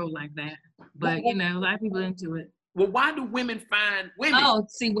I don't roll like that. But, a lot of people into it. Well, why do women find women? Oh,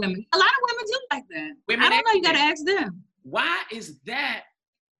 see, women. A lot of women do like that. I don't know. You got to ask them. Why is that?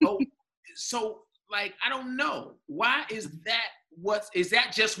 Oh, so, like, I don't know. Why is that? Is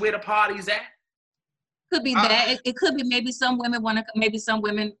that just where the party's at? Could be that. It could be maybe some women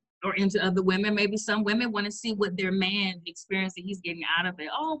are into other women. Maybe some women want to see what their man, the experience that he's getting out of it.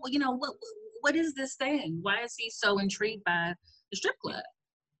 Oh, well, what is this thing? Why is he so intrigued by the strip club?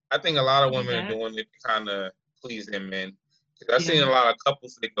 I think a lot of women are doing it to kind of please their men. I've seen a lot of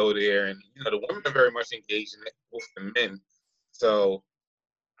couples that go there, and the women are very much engaged in it with the men. So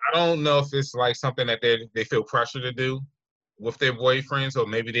I don't know if it's like something that they feel pressure to do with their boyfriends, or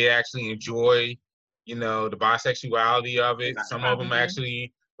maybe they actually enjoy, the bisexuality of it. Some of them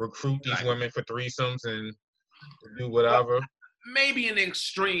actually recruit these women for threesomes and do whatever. Maybe in the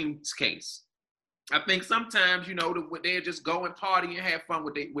extreme case. I think sometimes, they just go and party and have fun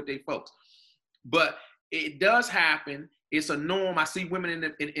with their folks. But it does happen. It's a norm. I see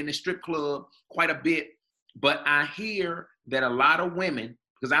women in the strip club quite a bit. But I hear that a lot of women,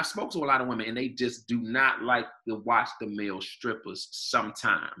 because I've spoken to a lot of women, and they just do not like to watch the male strippers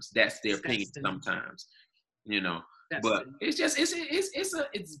sometimes. That's their opinion sometimes, But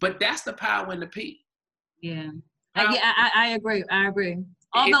but that's the power in the P. Yeah. I agree.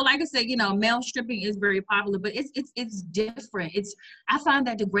 Although, like I said, male stripping is very popular, but it's different. I find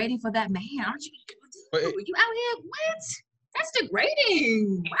that degrading for that man. Aren't you? You out here? What? That's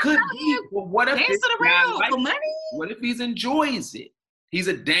degrading. Could be. Well, what if dancing around for money? What if he enjoys it? He's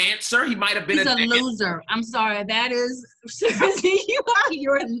a dancer. He might have been He's a loser. I'm sorry. That is,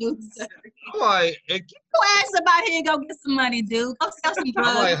 you're a loser. I'm like, Go ask about here and go get some money, dude. Go sell some drugs.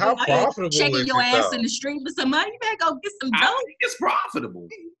 I'm like, how profitable shaking is your it, ass though? in the street for some money. You better go get some dope. I think it's profitable.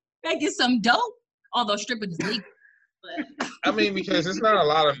 You better get some dope. Although stripping is legal. But I mean, because it's not a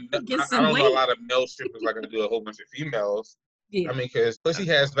lot of, I don't know a lot of male strippers like to do a whole bunch of females. Yeah. I mean, because pussy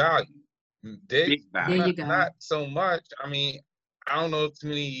has value. Dick, value. There you go. not so much. I mean, I don't know too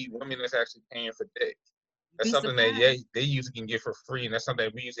many women that's actually paying for dick. That's something that they usually can get for free, and that's something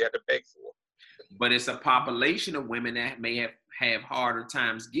that we usually have to beg for. But it's a population of women that may have harder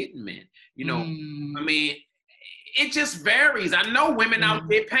times getting men. You know, I mean, it just varies. I know women out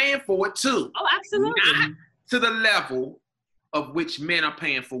there paying for it too. Oh, absolutely. Not to the level of which men are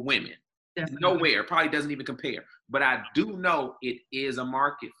paying for women. Definitely. Nowhere. Probably doesn't even compare. But I do know it is a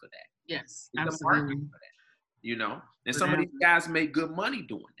market for that. Yes, it's absolutely. a market for that. You know, and some of these guys make good money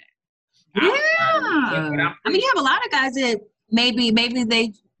doing that. Yeah. I mean, you have a lot of guys that maybe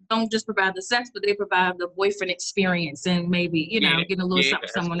they don't just provide the sex, but they provide the boyfriend experience and maybe, you know, getting a little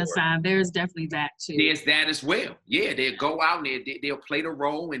something on the side. There's definitely that too. There's that as well. Yeah, they'll go out and they'll play the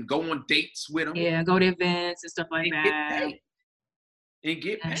role and go on dates with them. Yeah, go to events and stuff like that. And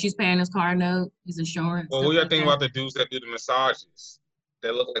get paid. She's paying his car note, his insurance. Well, what do you think about the dudes that do the massages? They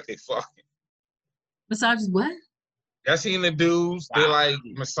look like they fucking. Massages what? I seen the dudes, they're like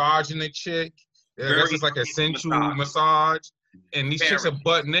massaging the chick. That's just like a sensual massage. And these chicks are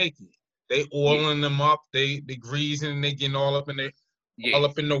butt naked. They oiling them up, they greasing, they getting all up in the all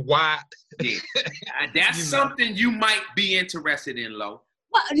up in the WAP. Yeah. That's something you might be interested in, Lo.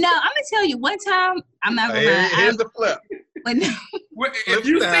 Well, no, I'm gonna tell you. One time, I'm not gonna lie. Here's the flip.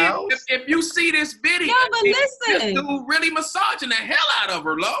 If you see this video, yeah, but listen, this dude really massaging the hell out of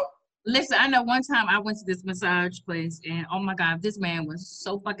her, Lo. Listen, I know one time I went to this massage place and oh my God, this man was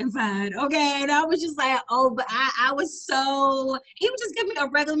so fucking fine. Okay. And I was just like, oh, but I was so, he would just give me a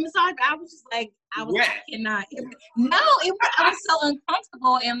regular massage. But I was just like, I cannot. I was so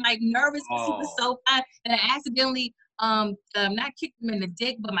uncomfortable and like nervous because he was so fine. And I accidentally, not kicked him in the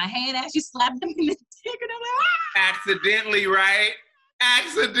dick, but my hand actually slapped him in the dick. And I'm like, ah! Accidentally, right?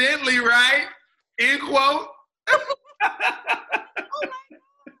 Accidentally, right? End quote.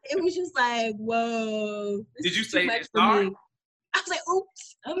 It was just like, whoa. Did you say sorry? I was like,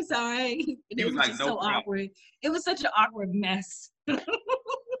 oops, I'm sorry. It was like, just so awkward. It was such an awkward mess. So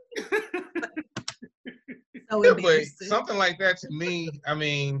but something like that to me, I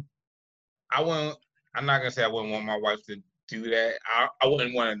mean, I'm not gonna say I wouldn't want my wife to do that. I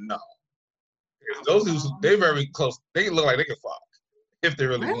wouldn't want to know. Those dudes, they're very close. They look like they can fuck if they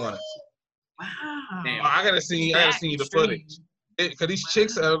really wanted to. Wow. Damn. I gotta see you the footage. Because these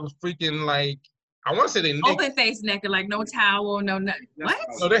chicks are freaking like, I want to say they open face naked, like no towel, no nothing. What?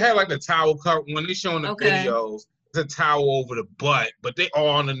 No, they had like the towel cover when they showing the videos. There's a towel over the butt, but they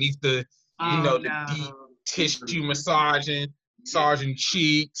all underneath the, the deep tissue massaging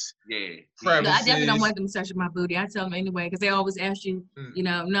cheeks. Yeah. I definitely don't want them touching my booty. I tell them anyway because they always ask you,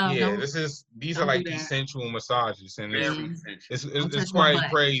 no. Yeah, these are like these sensual massages, and it's quite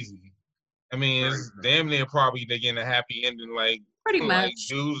crazy. I mean, it's damn near probably they're getting a happy ending like pretty much like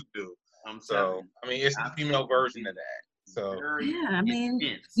dudes do. So I mean, it's the female version of that. So yeah, I mean,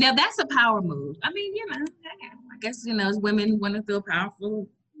 now that's a power move. I mean, I guess as women want to feel powerful,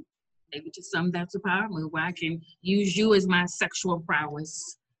 maybe to some that's a power move where I can use you as my sexual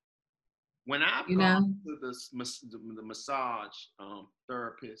prowess. When I've gone to the massage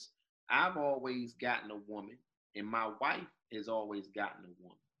therapist, I've always gotten a woman, and my wife has always gotten a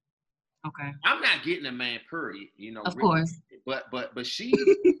woman. Okay. I'm not getting a man, period. Of course. But she's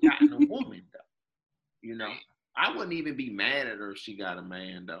gotten a woman though. I wouldn't even be mad at her if she got a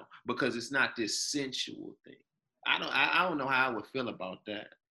man though, because it's not this sensual thing. I don't know how I would feel about that.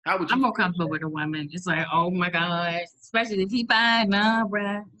 How would you? I'm more comfortable with a woman. It's like, oh my gosh, especially if he fine, nah,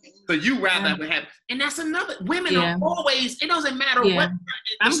 bruh. So you rather have, and that's another. Women are always. It doesn't matter what.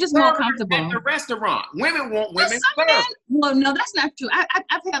 I'm just more comfortable at the restaurant. Women want women. Well, no, that's not true.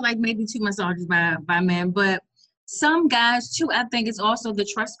 I've had like maybe 2 massages by men, but some guys too. I think it's also the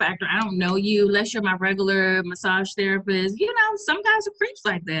trust factor. I don't know you unless you're my regular massage therapist. Some guys are creeps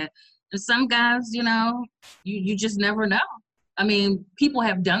like that, and some guys, you just never know. I mean, people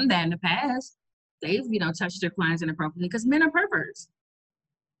have done that in the past. They've, touched their clients inappropriately because men are perverts.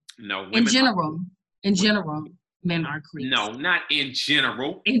 No, in general, men are creeps. No, not in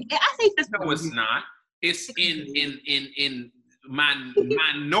general. I think that's it's not. It's in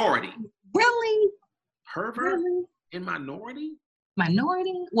minority. Really? Pervert in minority?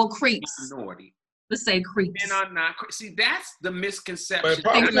 Minority? Well, creeps. Minority. let's say creeps. Men are not. See, that's the misconception. But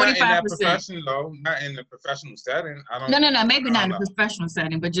probably not in that 25%. professional, though. Not in the professional setting. I don't. No. Maybe I not in don't a know. professional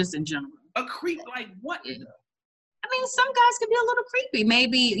setting, but just in general. A creep like what? Yeah. I mean, some guys can be a little creepy.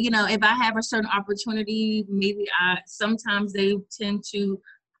 Maybe, you know, if I have a certain opportunity, maybe sometimes they tend to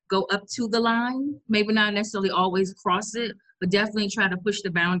go up to the line. Maybe not necessarily always cross it, but definitely try to push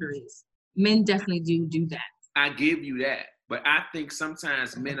the boundaries. Men definitely do that. I give you that. But I think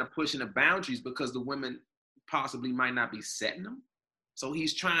sometimes men are pushing the boundaries because the women possibly might not be setting them. So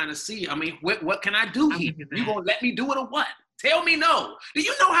he's trying to see, I mean, what can I do here? You gonna let me do it or what? Tell me no. Do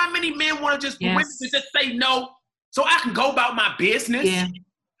you know how many men want to just, women to just say no so I can go about my business? Yeah.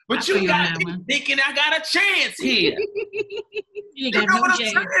 But you got me thinking I got a chance here. you know what I'm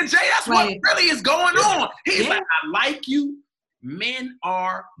saying, Jay? That's what really is going on. He's like, I like you. Men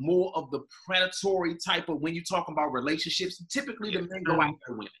are more of the predatory type of, when you're talking about relationships, typically the men go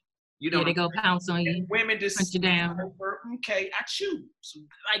after women. You know, they go pounce on you. Women just punch you down. Okay, I choose.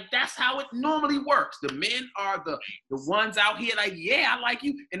 Like, that's how it normally works. The men are the ones out here like, yeah, I like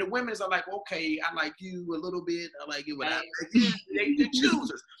you. And the women are like, okay, I like you a little bit. I like you, but I like you. They the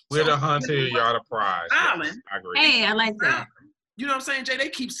choosers. We're the hunter, y'all the prize. Smiling. I agree. Hey, I like that. You know what I'm saying, Jay? They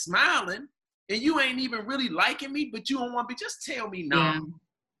keep smiling. And you ain't even really liking me, but you don't want to be. Just tell me no. Yeah.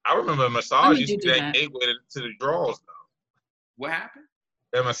 I remember massage used to be that gateway to the draws, though. What happened?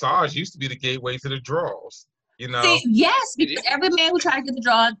 That massage used to be the gateway to the draws. You know? See, yes, because every man who tried to get the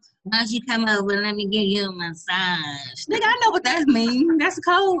draws, why don't you come over and let me give you a massage? Nigga, I know what that means. That's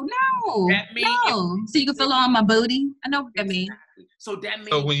cold. No. That means no. So you can feel on my booty. I know what that means. So that means.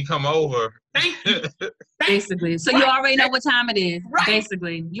 So when you come over. Thank you. Basically. So you already know what time it is. Right.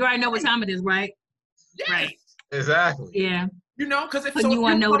 Basically. You already know what time it is, right? Yes. Right. Exactly. Yeah. You know, because if you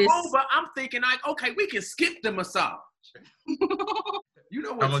come notice. over, I'm thinking like, okay, we can skip the massage. You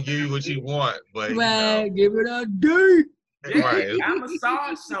know what? I'm gonna give you what you want, but right, give it a D. Yeah, right. I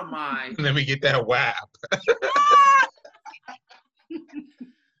massage somebody. Let me get that WAP.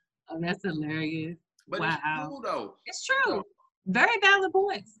 Oh, that's hilarious. But it's cool though. It's true. Very valid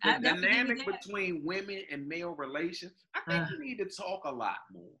points. The dynamic between women and male relations, I think we need to talk a lot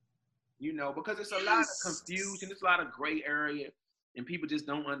more. You know, because it's a lot of confusion, it's a lot of gray area, and people just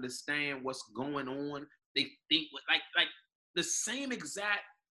don't understand what's going on. They think like the same exact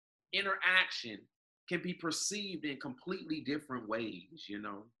interaction can be perceived in completely different ways, you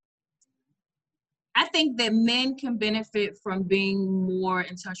know? I think that men can benefit from being more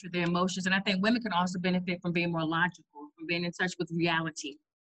in touch with their emotions. And I think women can also benefit from being more logical, from being in touch with reality.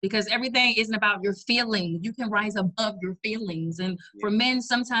 Because everything isn't about your feelings. You can rise above your feelings. And for men,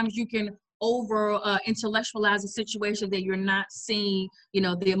 sometimes you can over intellectualize a situation that you're not seeing, you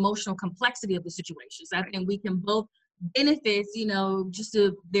know, the emotional complexity of the situation. So I think we can both benefit, you know, just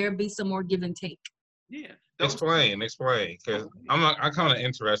to there be some more give and take. Yeah. Explain, because I'm kind of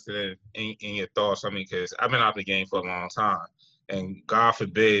interested in your thoughts. I mean, because I've been out the game for a long time, and God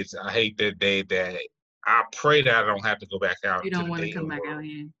forbids, I hate that day that I pray that I don't have to go back out. You don't want to come back out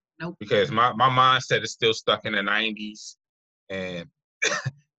here. Nope. Because my mindset is still stuck in the 90s, and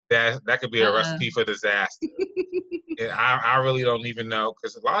that could be a recipe for disaster. And I really don't even know,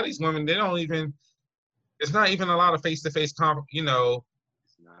 because a lot of these women, they don't even. It's not even a lot of face-to-face,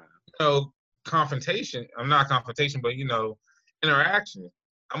 confrontation. I'm not confrontation, but interaction.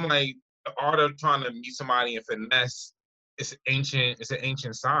 I'm like, the art of trying to meet somebody and finesse. It's ancient. It's an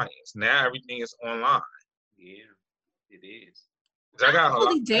ancient science. Now everything is online. Yeah, it is. I got a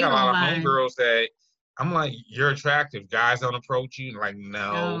lot of homegirls that I'm like, you're attractive. Guys don't approach you. Like,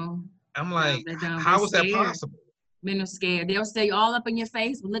 no. I'm like, how is that possible? Men are scared. They'll stay all up in your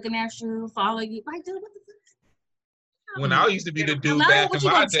face, looking at you, follow you. Like, dude, what the fuck? When I used to be the dude back in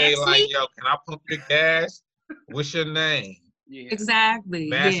my day, like, yo, can I pump your gas? What's your name? Yeah. Exactly.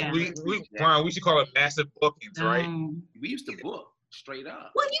 Massive, we should call it massive bookings, right? We used to book straight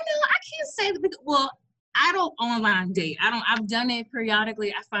up. Well, I can't say, I don't online date. I've done it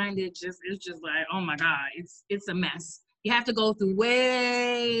periodically. I find it's just like, oh my God, it's a mess. You have to go through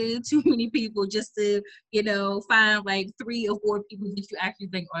way too many people just to, find like 3 or 4 people that you actually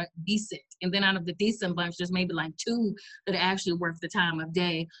think are decent. And then out of the decent bunch, there's maybe like 2 that are actually worth the time of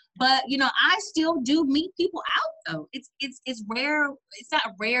day. But, I still do meet people out though. It's rare. It's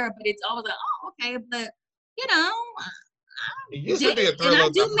not rare, but it's always like, oh, okay. But, it used to be a thrill. And I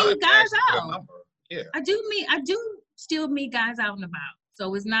do meet guys out. Yeah. I do still meet guys out and about.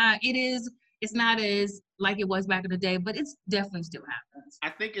 So it's not as like it was back in the day, but it's definitely still happens. I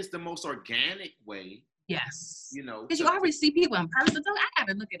think it's the most organic way. Yes. Because you already see people in person. So I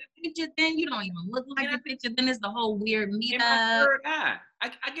gotta look at a picture, then you don't even look like the picture. Then it's the whole weird meetup.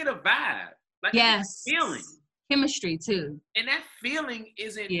 I get a vibe. Like yes, feeling. Chemistry too. And that feeling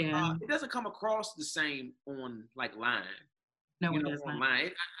isn't, Yeah. it doesn't come across the same on like line. No, it does not.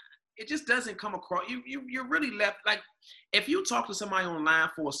 Online. It just doesn't come across. You're really left, like, if you talk to somebody online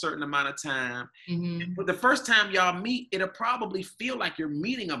for a certain amount of time, but the first time y'all meet, it'll probably feel like you're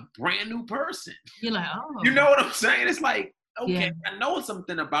meeting a brand new person. You're like, oh. You know what I'm saying? It's like, okay, Yeah. I know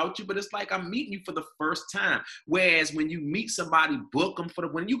something about you, but it's like I'm meeting you for the first time. Whereas when you meet somebody, book them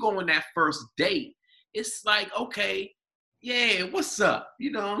when you go on that first date, it's like, okay, yeah, what's up?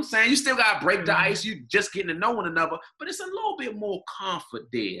 You know what I'm saying? You still got to break the ice. You just getting to know one another, but it's a little bit more comfort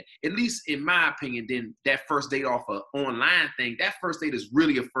there, at least in my opinion, than that first date off an online thing. That first date is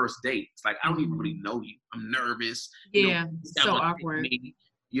really a first date. It's like, I don't even really know you. I'm nervous. Yeah, so awkward. Me,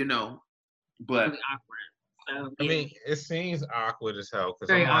 you know, but really awkward. So, I mean, it seems awkward as hell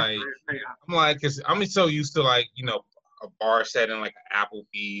because I'm like, cause I'm so used to like, you know, a bar setting like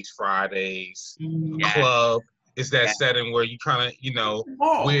Applebee's, Fridays, club. It's that setting where you kind of, you know,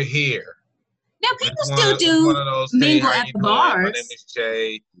 we're here. Now people still do one of those, mingle hey, at the bars. My name is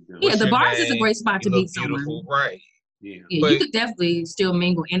Jay. Yeah, the bars name? is a great spot to meet someone. Right. Yeah, you could definitely still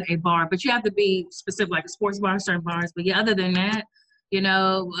mingle in a bar, but you have to be specific, like a sports bar, certain bars. But yeah, other than that, you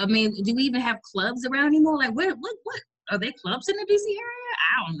know, I mean, do we even have clubs around anymore? Like, what are there clubs in the DC area?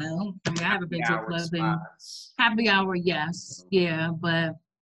 I don't know. I mean, I haven't been to a club in happy hour. Yes, yeah, but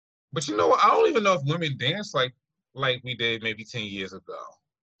you know what? I don't even know if women dance like we did maybe 10 years ago.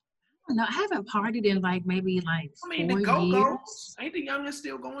 No, I haven't partied in like maybe like 4 years. The Go-Go's. Ain't the youngest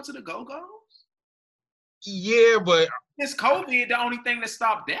still going to the Go-Go's? Yeah, but it's COVID. The only thing that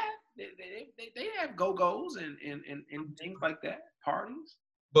stopped that, they have Go-Go's and things like that, parties.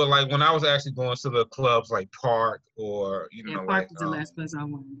 But like when I was actually going to the clubs like Park or Park like is the last place I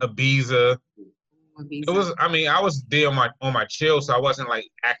went. Ibiza. It was. I mean, I was there on my chill, so I wasn't like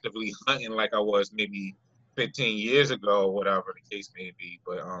actively hunting like I was maybe 15 years ago or whatever the case may be.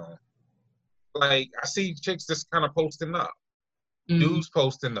 But like I see chicks just kind of posting up, dudes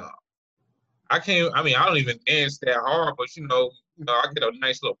posting up. I don't even dance that hard, but you know, I get a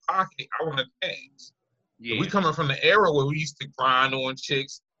nice little pocket. I want to dance. Yeah. We coming from the era where we used to grind on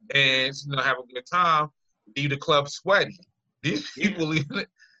chicks and have a good time, leave the club sweaty. These people leaving.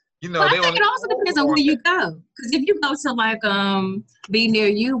 But I think it also depends on where you go. Because if you go to like be near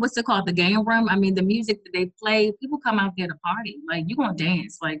you, what's it called, the game room? I mean, the music that they play, people come out there to party. Like you gonna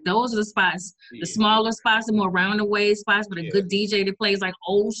dance. Like those are the spots, the smaller spots, the more round the way spots with a good DJ that plays like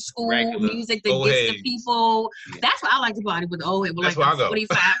old school music that gets the people. Yeah. That's what I like to party with the old head, with like a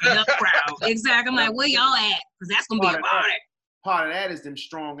 45 and up crowd. Exactly. I'm like, where y'all at? Because that's gonna be a party. Part of that is them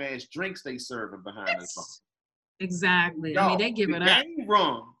strong ass drinks they serving behind us. Exactly. I mean, they give it up.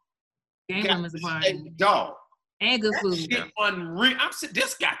 Game room is a party. Dog. And good food. Shit unreal. I'm saying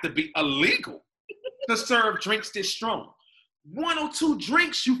this got to be illegal to serve drinks this strong. 1 or 2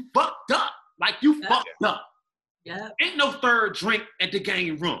 drinks, you fucked up. Like you fucked up. Yeah. Ain't no third drink at the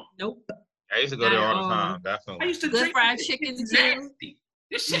game room. Nope. I used to go there all the time. Definitely. I used to drink fried chicken too. Nasty.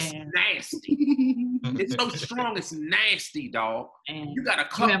 This shit's nasty. It's so strong, it's nasty, dog. And you got a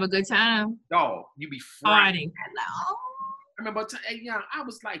cup. You have a good time. Dog, you be fried. Hello. I remember young, I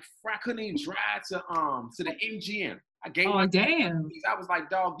was like, I couldn't even drive to the MGM. I gave damn. I was like,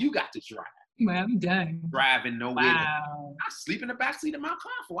 dog, you got to drive. Man, I'm done. Driving nowhere. Wow. I sleep in the backseat of my car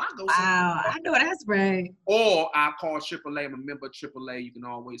before I go. Wow, I know that's right. Or I call AAA. I'm a member of AAA. You can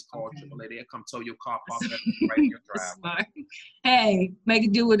always call AAA. They'll come tow your car park right in your driveway. Hey, make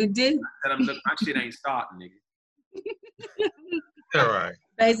it do what it did. Tell them, look, my shit ain't starting, nigga. All right.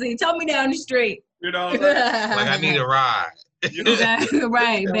 Basically, tow me down the street. You know, like I need a ride. You know?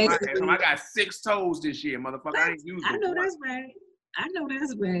 Right, basically. I got 6 toes this year, motherfucker. I ain't used I know that's right. I know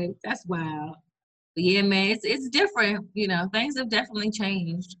that's right. That's wild. But yeah, man, it's different. You know, things have definitely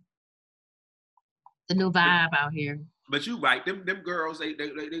changed. The new vibe out here. But you right, them girls, they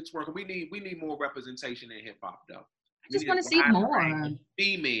twerk. We need more representation in hip hop, though. I just want to see more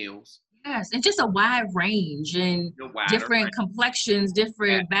females. Yes, and just a wide range and different complexions,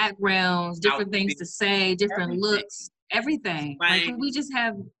 different backgrounds, different things to say, different looks, everything. Like, can we just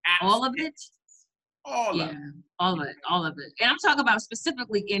have all of it? All of it. All of it. And I'm talking about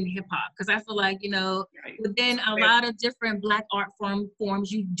specifically in hip hop, because I feel like, you know, within a lot of different Black art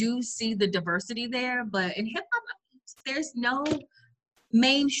forms, you do see the diversity there, but in hip hop, there's no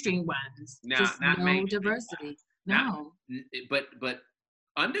mainstream wise, just no diversity. No. But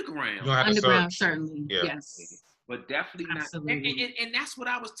underground. Underground, certainly. Yeah. Yes. But definitely absolutely not. And that's what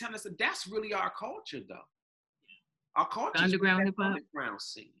I was telling us. That's really our culture, though. Our culture, underground hip hop, underground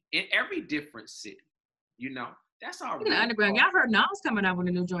scene in every different city. You know, That's all. Speaking of underground, y'all heard Nas coming out with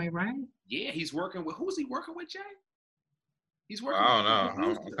a new joint, right? Yeah, he's working with. Who's he working with, Jay? He's working. I don't know.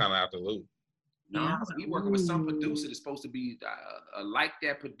 I'm kind of out the loop. No, he's working with some producer that's supposed to be like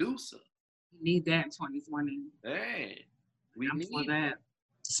that producer. We need that in 2020. Hey, I'm for that.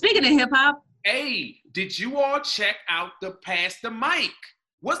 Speaking of hip hop. Hey, did you all check out the Pass the Mic?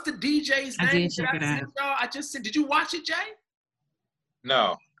 What's the DJ's name? I did check it out. I just said, did you watch it, Jay?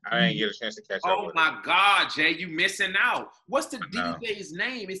 No, I didn't get a chance to catch up. Oh my God, Jay, you missing out. What's the DJ's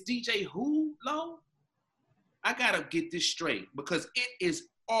name? It's DJ who, Lo? I gotta get this straight because it is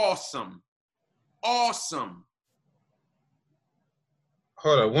awesome. Awesome.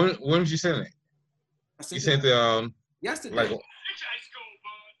 Hold on. When did you send it? You sent it yesterday.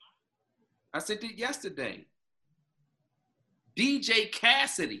 I sent it yesterday. DJ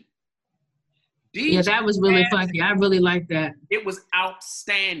Cassidy. Yeah, that was really funky. I really liked that. It was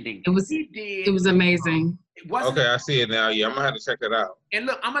outstanding. It was amazing. Okay, I see it now. Yeah, I'm gonna have to check that out. And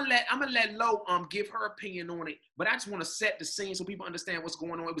look, I'm gonna let Lo give her opinion on it, but I just want to set the scene so people understand what's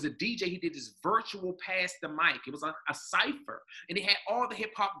going on. It was a DJ. He did this virtual Pass the Mic. It was a cipher, and it had all the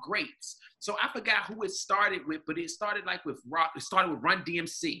hip hop greats. So I forgot who it started with, but it started like with rock. It started with Run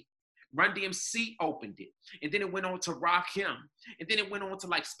DMC. Run DMC opened it, and then it went on to Rakim, and then it went on to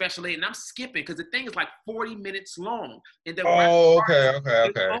like Special Ed, and I'm skipping because the thing is like 40 minutes long, and then okay.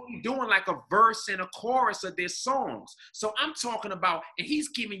 They're only doing like a verse and a chorus of their songs. So I'm talking about, and he's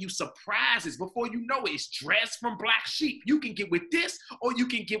giving you surprises before you know it. It's Dress from Black Sheep. You can get with this, or you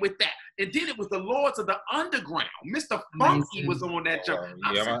can get with that. And then it was the Lords of the Underground. Mr. Funky was on that jump.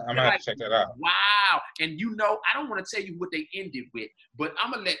 Yeah, I'm gonna have to check that out. Wow. And you know, I don't want to tell you what they ended with, but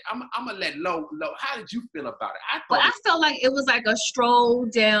I'm gonna let Lo. How did you feel about it? I felt like it was like a stroll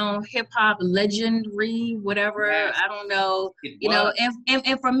down hip hop legendary, whatever. Yes. I don't know. You know,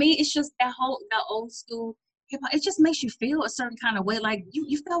 and for me, it's just that old school hip hop. It just makes you feel a certain kind of way. Like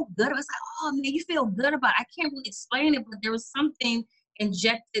you feel good. It's like, oh man, you feel good about it. I can't really explain it, but there was something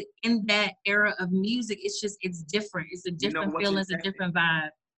injected in that era of music. It's different. It's a different feeling. It's a different vibe.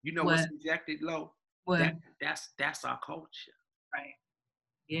 You know what's injected, Lo? What? That's our culture. Right.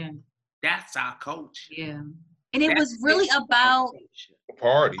 Yeah. That's our culture. Yeah. And it was really about a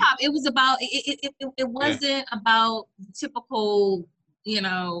party. It was about it wasn't about typical, you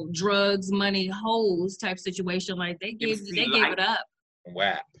know, drugs, money, hoes type situation. Like they gave it up.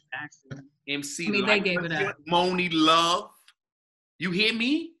 WAP. Actually. MC they gave it up. Moni Love. You hear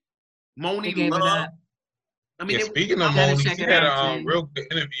me? Moni Love. I mean, speaking of Moni, she had a real good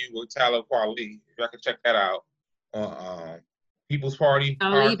interview with Tyler Kweli. If y'all can check that out on People's Party.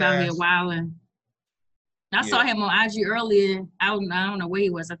 Talib out here wilding. I saw him on IG earlier. I don't know where he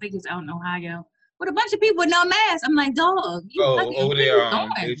was. I think he was out in Ohio with a bunch of people with no mask. I'm like, dog. Over there,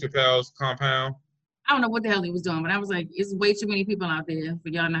 Dave Chappelle's compound. I don't know what the hell he was doing, but I was like, it's way too many people out there for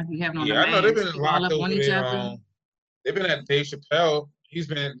y'all not to be having on the mask. Yeah, I know they've been people locked over on each other. They've been at Dave Chappelle. He's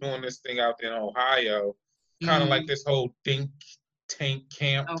been doing this thing out there in Ohio, kind of like this whole think tank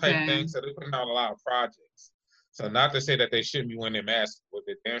camp type thing. So they're putting out a lot of projects. So not to say that they shouldn't be wearing their masks, but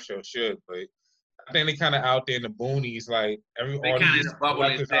they damn sure should. But I think they kind of out there in the boonies, like all these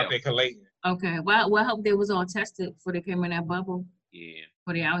collectives out there collating. Okay, well, I hope they was all tested before they came in that bubble. Yeah.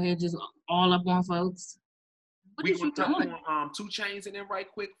 But they out here just all up on folks. What we you doing? 2 Chainz in there right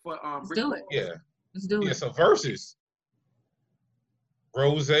quick for Let's do it. Yeah. Let's do it. Yeah. So versus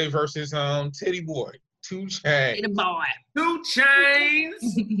Rose versus Titty Boy. 2 Chainz. Titty Boy. 2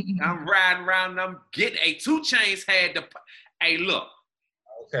 Chainz. I'm riding around them. 2 Chainz had the. Hey, look.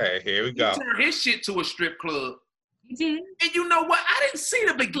 Okay, here we go. He turned his shit to a strip club. He did. And you know what? I didn't see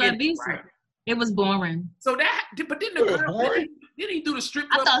the beginning. Right? It was boring. So but then the girl, did he do the strip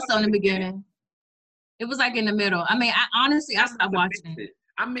club? I thought so in the beginning. It was like in the middle. I mean, I stopped watching it.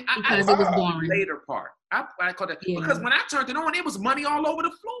 Because it was boring. The later part. I called it because when I turned it on, it was money all over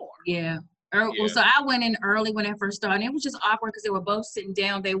the floor. Yeah. Well, so I went in early when it first started. It was just awkward because they were both sitting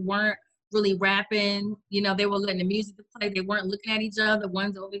down. They weren't really rapping. You know, they were letting the music play. They weren't looking at each other.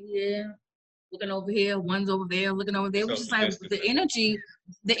 One's over here, looking over here. One's over there, looking over there. It was just like the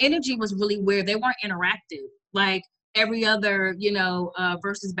energy was really weird. They weren't interactive. Like every other,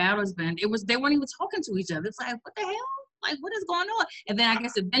 versus battles band. They weren't even talking to each other. It's like, what the hell? Like, what is going on? And then I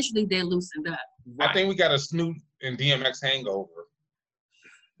guess eventually they loosened up. I think we got a Snoop and DMX hangover.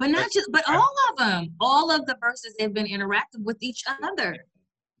 But all of them. All of the verses, they've been interactive with each other.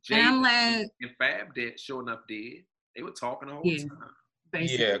 And I'm like, and Fab did, sure enough, did. They were talking the whole time.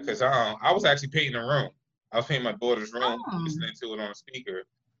 Basically. Yeah, because I was actually painting a room. I was painting my daughter's room, listening to it on a speaker.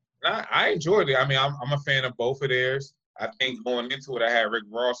 And I enjoyed it. I mean, I'm a fan of both of theirs. I think going into it, I had Rick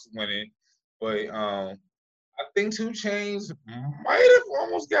Ross winning, but I I think 2 Chainz might have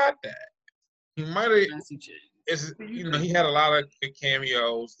almost got that. He might have. It's, you know, he had a lot of good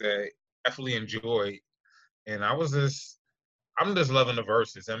cameos that I definitely enjoyed, and I'm just loving the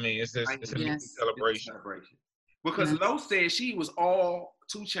verses. I mean, it's a music celebration. Because Lo said she was all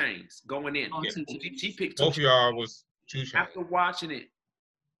 2 Chainz going in. She picked 2 Both of y'all was 2 Chainz. After watching it,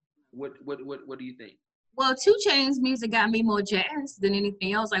 what do you think? Well, 2 Chainz music got me more jazz than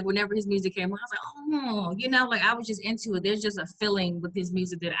anything else. Like whenever his music came on, I was like, oh, you know, like I was just into it. There's just a feeling with his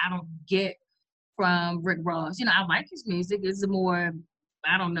music that I don't get from Rick Ross. You know, I like his music. It's a more,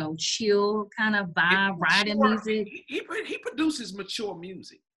 I don't know, chill kind of vibe, riding music. He produces mature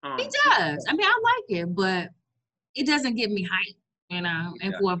music. He does. I mean, I like it, but it doesn't get me hyped, you know.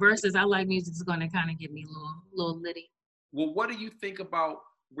 And for verses, I like music that's going to kind of get me a little litty. Well, what do you think about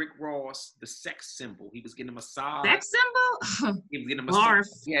Rick Ross, the sex symbol? He was getting a massage. Sex symbol? He was getting a massage.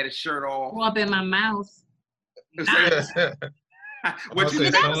 He had his shirt off. Up in my mouth. What you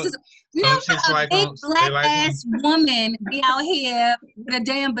a big black ass woman be out here with a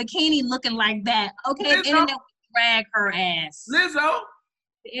damn bikini looking like that. Okay, Lizzo. The internet would drag her ass. Lizzo.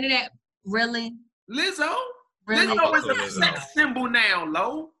 The internet, really? Lizzo. Really? Lizzo is a sex symbol now,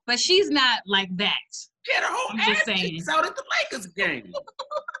 Lo. But she's not like that. She had her whole ass cheeks out at the Lakers game.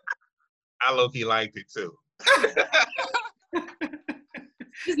 I low-key liked it too.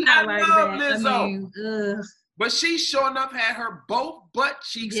 She's not like that. Lizzo. I mean, but she sure enough had her both butt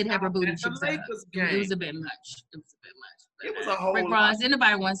cheeks. She did have her booty at the cheeks Lakers out. game. It was a bit much. It was a whole Rick Ross,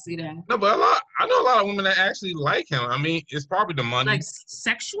 anybody wants to see that? No, but I know a lot of women that actually like him. I mean, it's probably the money. Like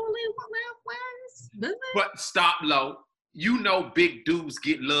sexually? What? But stop, Lo. You know big dudes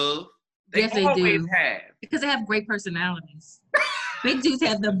get love. Yes, they always do. have. Because they have great personalities. Big dudes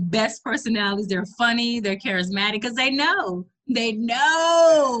have the best personalities. They're funny. They're charismatic because they know. They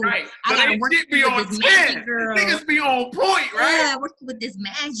know. Right. I So gotta work be with on this 10. magic girl. Niggas be on point, right? Yeah, working with this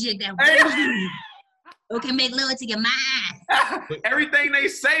magic that who can make love to your mind. Everything they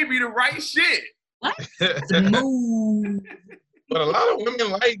say be the right shit. What? Smooth. But a lot of women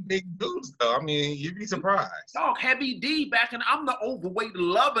like big dudes, though. I mean, you'd be surprised. Dog, Heavy D back and I'm the overweight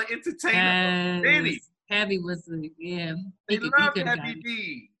lover entertainer. Yes. Heavy was yeah. They love Heavy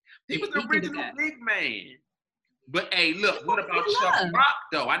D. He was the original big man. But hey, look, what about Chuck Rock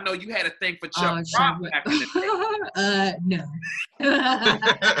though? I know you had a thing for Chuck Rock back in the day. No.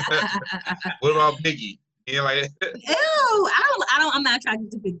 What about Biggie? Yeah, like Ew, I'm not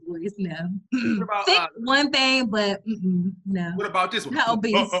attracted to big boys, no. Thick one thing, but no. What about this one? How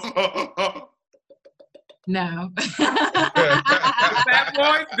obese? No. Fat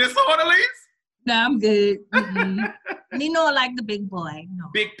boys, disorderlies? No, I'm good. You know, I like the big boy. No.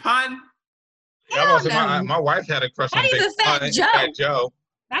 Big Pun? Yeah, my wife had a crush on Big Pun. Fat Joe.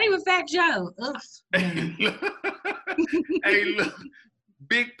 Not even Fat Joe. Ugh. Hey, look.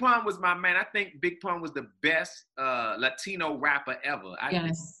 Big Pun was my man. I think Big Pun was the best Latino rapper ever.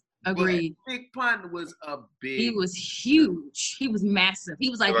 Yes, agreed. Big Pun was a big. He was huge. He was massive. He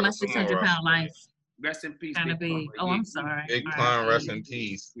was like my 600-pound life. Rest in peace. Kind of big. Oh, I'm sorry. Big Pun, rest in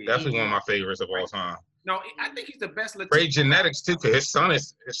peace. Definitely one of my favorites of all time. No, I think he's the best Latino. Great genetics too, because his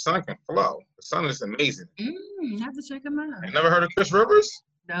son can flow. His son is amazing. Have to check him out. You never heard of Chris Rivers?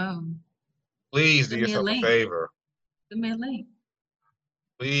 No. Please do yourself a favor. Give me a link.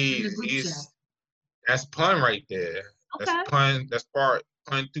 Please, that's Pun right there. Okay. That's Pun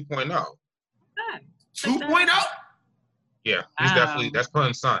 2.0. 2.0? Yeah, he's definitely, that's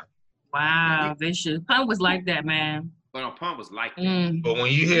Pun's son. Wow, Pun was like that, man. But no, Pun was like that. But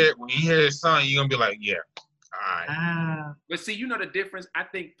when you hear his son, you're gonna be like, yeah, all right. Wow. But see, you know the difference? I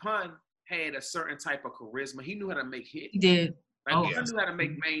think Pun had a certain type of charisma. He knew how to make hits. He did. He knew how to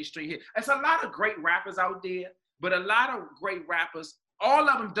make mainstream hits. There's a lot of great rappers out there, but a lot of great rappers, all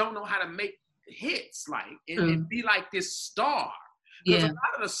of them don't know how to make hits, like and be like this star. Because a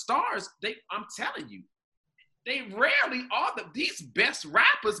lot of the stars, I'm telling you, they rarely are these best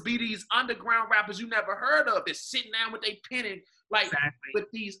rappers be these underground rappers you never heard of. They're sitting down with their pen and but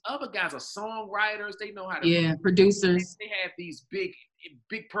these other guys are songwriters. They know how to producers. They have these big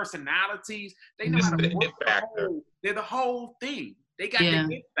personalities. They know how to work they're the whole thing. They got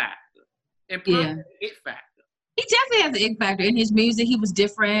the it factor. And Pun it factor. He definitely has the it factor in his music. He was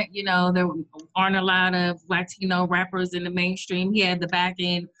different. You know, there aren't a lot of Latino rappers in the mainstream. He had the back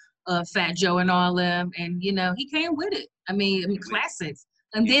end of Fat Joe and all them, and you know, he came with it. I mean classics.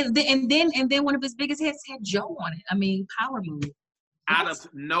 And then one of his biggest hits had Joe on it. I mean, Power Move. Out of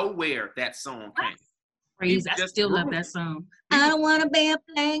nowhere, that song came. Crazy. I still love that song. I don't want to be a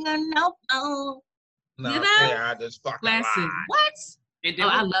player no more. No, I just fucking classic. lied. What? And Oh, then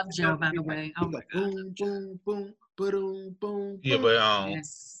I love Joe, by the way. Oh my God. boom, boom, boom, boom, boom. Yeah, but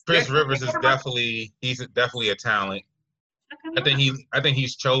Yes. Chris Rivers is definitely a talent. I think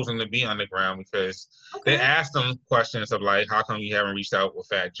he's chosen to be underground because they asked him questions of like, how come you haven't reached out with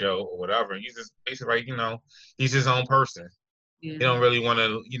Fat Joe or whatever? And he's just basically like, you know, he's his own person. Yeah. He don't really want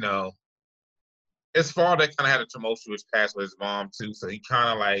to, you know. His father kind of had a tumultuous past with his mom too, so he kind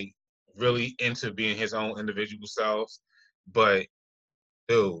of like really into being his own individual self. But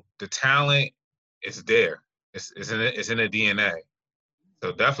dude, the talent is there. It's in the DNA.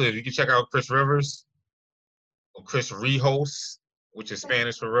 So definitely, if you can check out Chris Rivers or Chris Rijos, which is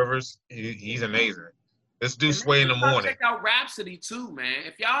Spanish for Rivers, he's amazing. This dude Sway in the morning. Check out Rhapsody too, man.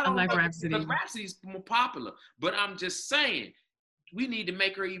 If y'all don't like know, Rhapsody, because Rhapsody's more popular. But I'm just saying, we need to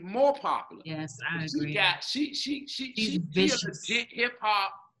make her even more popular. Yes, I agree. She's a legit hip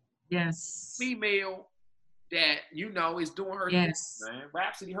hop. Yes. Female that is doing her thing, man.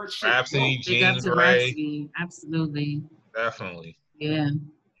 Rhapsody, her shit. Rhapsody, Jean Grey. Rhapsody. Absolutely. Definitely. Yeah.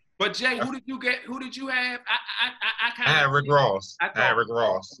 But Jay, who did you get? Who did you have? I had Rick Ross. I had Rick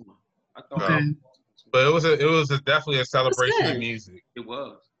Ross. I thought. But it was definitely a celebration of music. It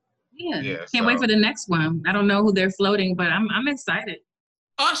was. Yeah. Can't wait for the next one. I don't know who they're floating, but I'm excited.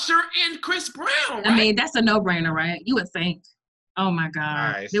 Usher and Chris Brown. Right? I mean, that's a no-brainer, right? You would think. Oh my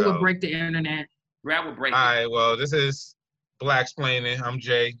God. Right, they would break the internet. Brad would break. All right. Well, this is BlaXplainin. I'm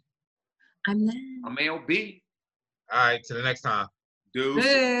Jay. I'm Nan. I'm LB. All right. Till the next time. Deuces.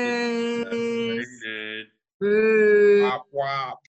 Peace. Wop, wop.